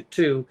subject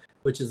to,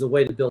 which is a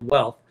way to build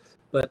wealth.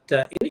 But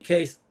in any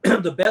case,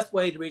 the best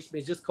way to reach me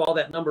is just call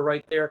that number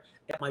right there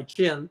at my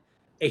chin,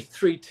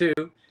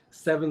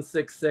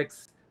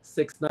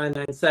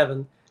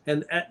 832-766-6997.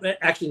 And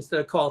actually, instead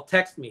of call,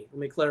 text me. Let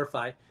me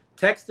clarify.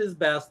 Text is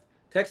best.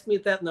 Text me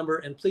at that number,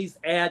 and please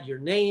add your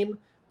name.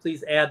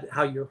 Please add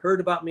how you heard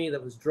about me.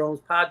 That was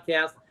Drone's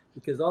podcast,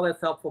 because all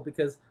that's helpful,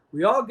 because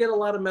we all get a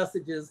lot of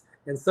messages,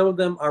 and some of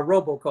them are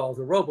robocalls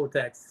or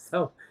robotexts.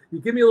 So you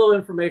give me a little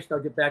information, I'll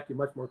get back to you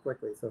much more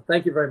quickly. So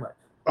thank you very much.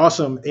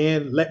 Awesome.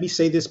 And let me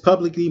say this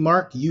publicly,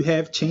 Mark, you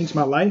have changed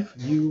my life.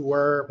 You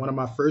were one of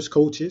my first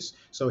coaches.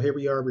 So here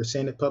we are. We're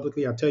saying it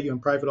publicly. I tell you in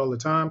private all the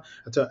time.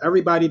 I tell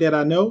everybody that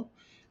I know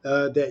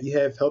that you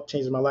have helped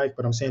change my life,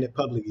 but I'm saying it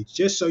publicly,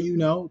 just so you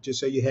know,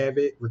 just so you have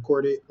it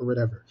recorded or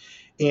whatever.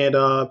 And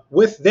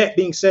with that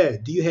being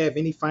said, do you have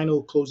any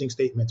final closing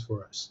statements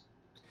for us?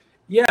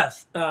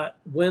 Yes.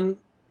 When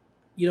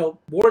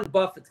Warren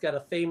Buffett's got a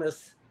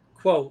famous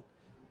quote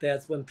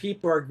that's, when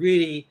people are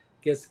greedy,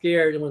 get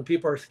scared, and when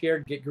people are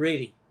scared, get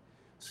greedy.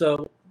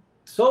 So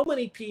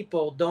many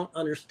people don't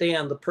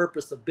understand the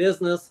purpose of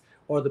business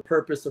or the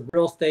purpose of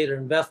real estate or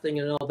investing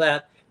and all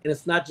that. And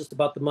it's not just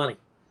about the money.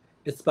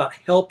 It's about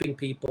helping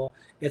people.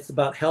 It's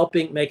about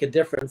helping make a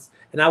difference.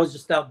 And I was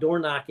just out door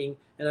knocking,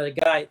 and I had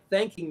a guy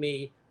thanking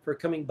me for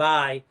coming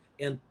by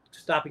and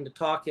stopping to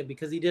talk to him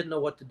because he didn't know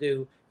what to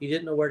do. He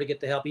didn't know where to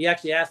get the help. He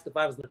actually asked if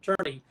I was an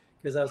attorney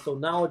because I was so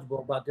knowledgeable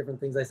about different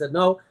things. I said,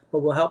 no, but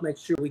we'll help make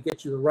sure we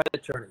get you the right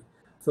attorney.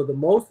 So the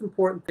most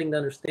important thing to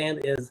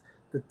understand is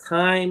the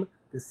time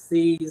to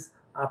seize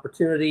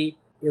opportunity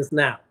is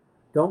now.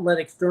 Don't let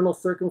external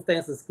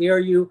circumstances scare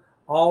you.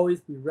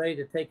 Always be ready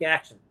to take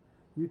action.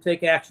 You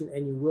take action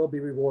and you will be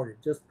rewarded.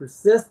 Just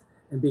persist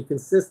and be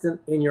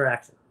consistent in your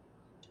action.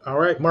 All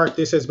right, Mark,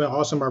 this has been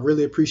awesome. I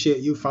really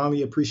appreciate you.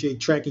 Finally appreciate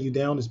tracking you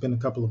down. It's been a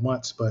couple of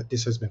months, but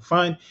this has been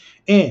fun.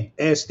 And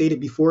as stated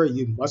before,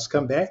 you must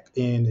come back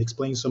and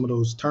explain some of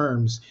those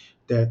terms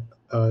that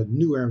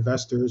newer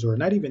investors, or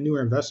not even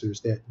newer investors,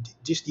 that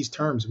just these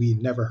terms we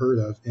never heard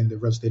of in the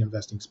real estate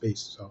investing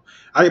space. So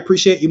I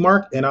appreciate you,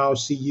 Mark, and I'll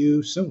see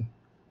you soon.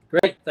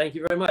 Great. Thank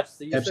you very much.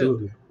 See you soon.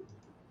 Absolutely.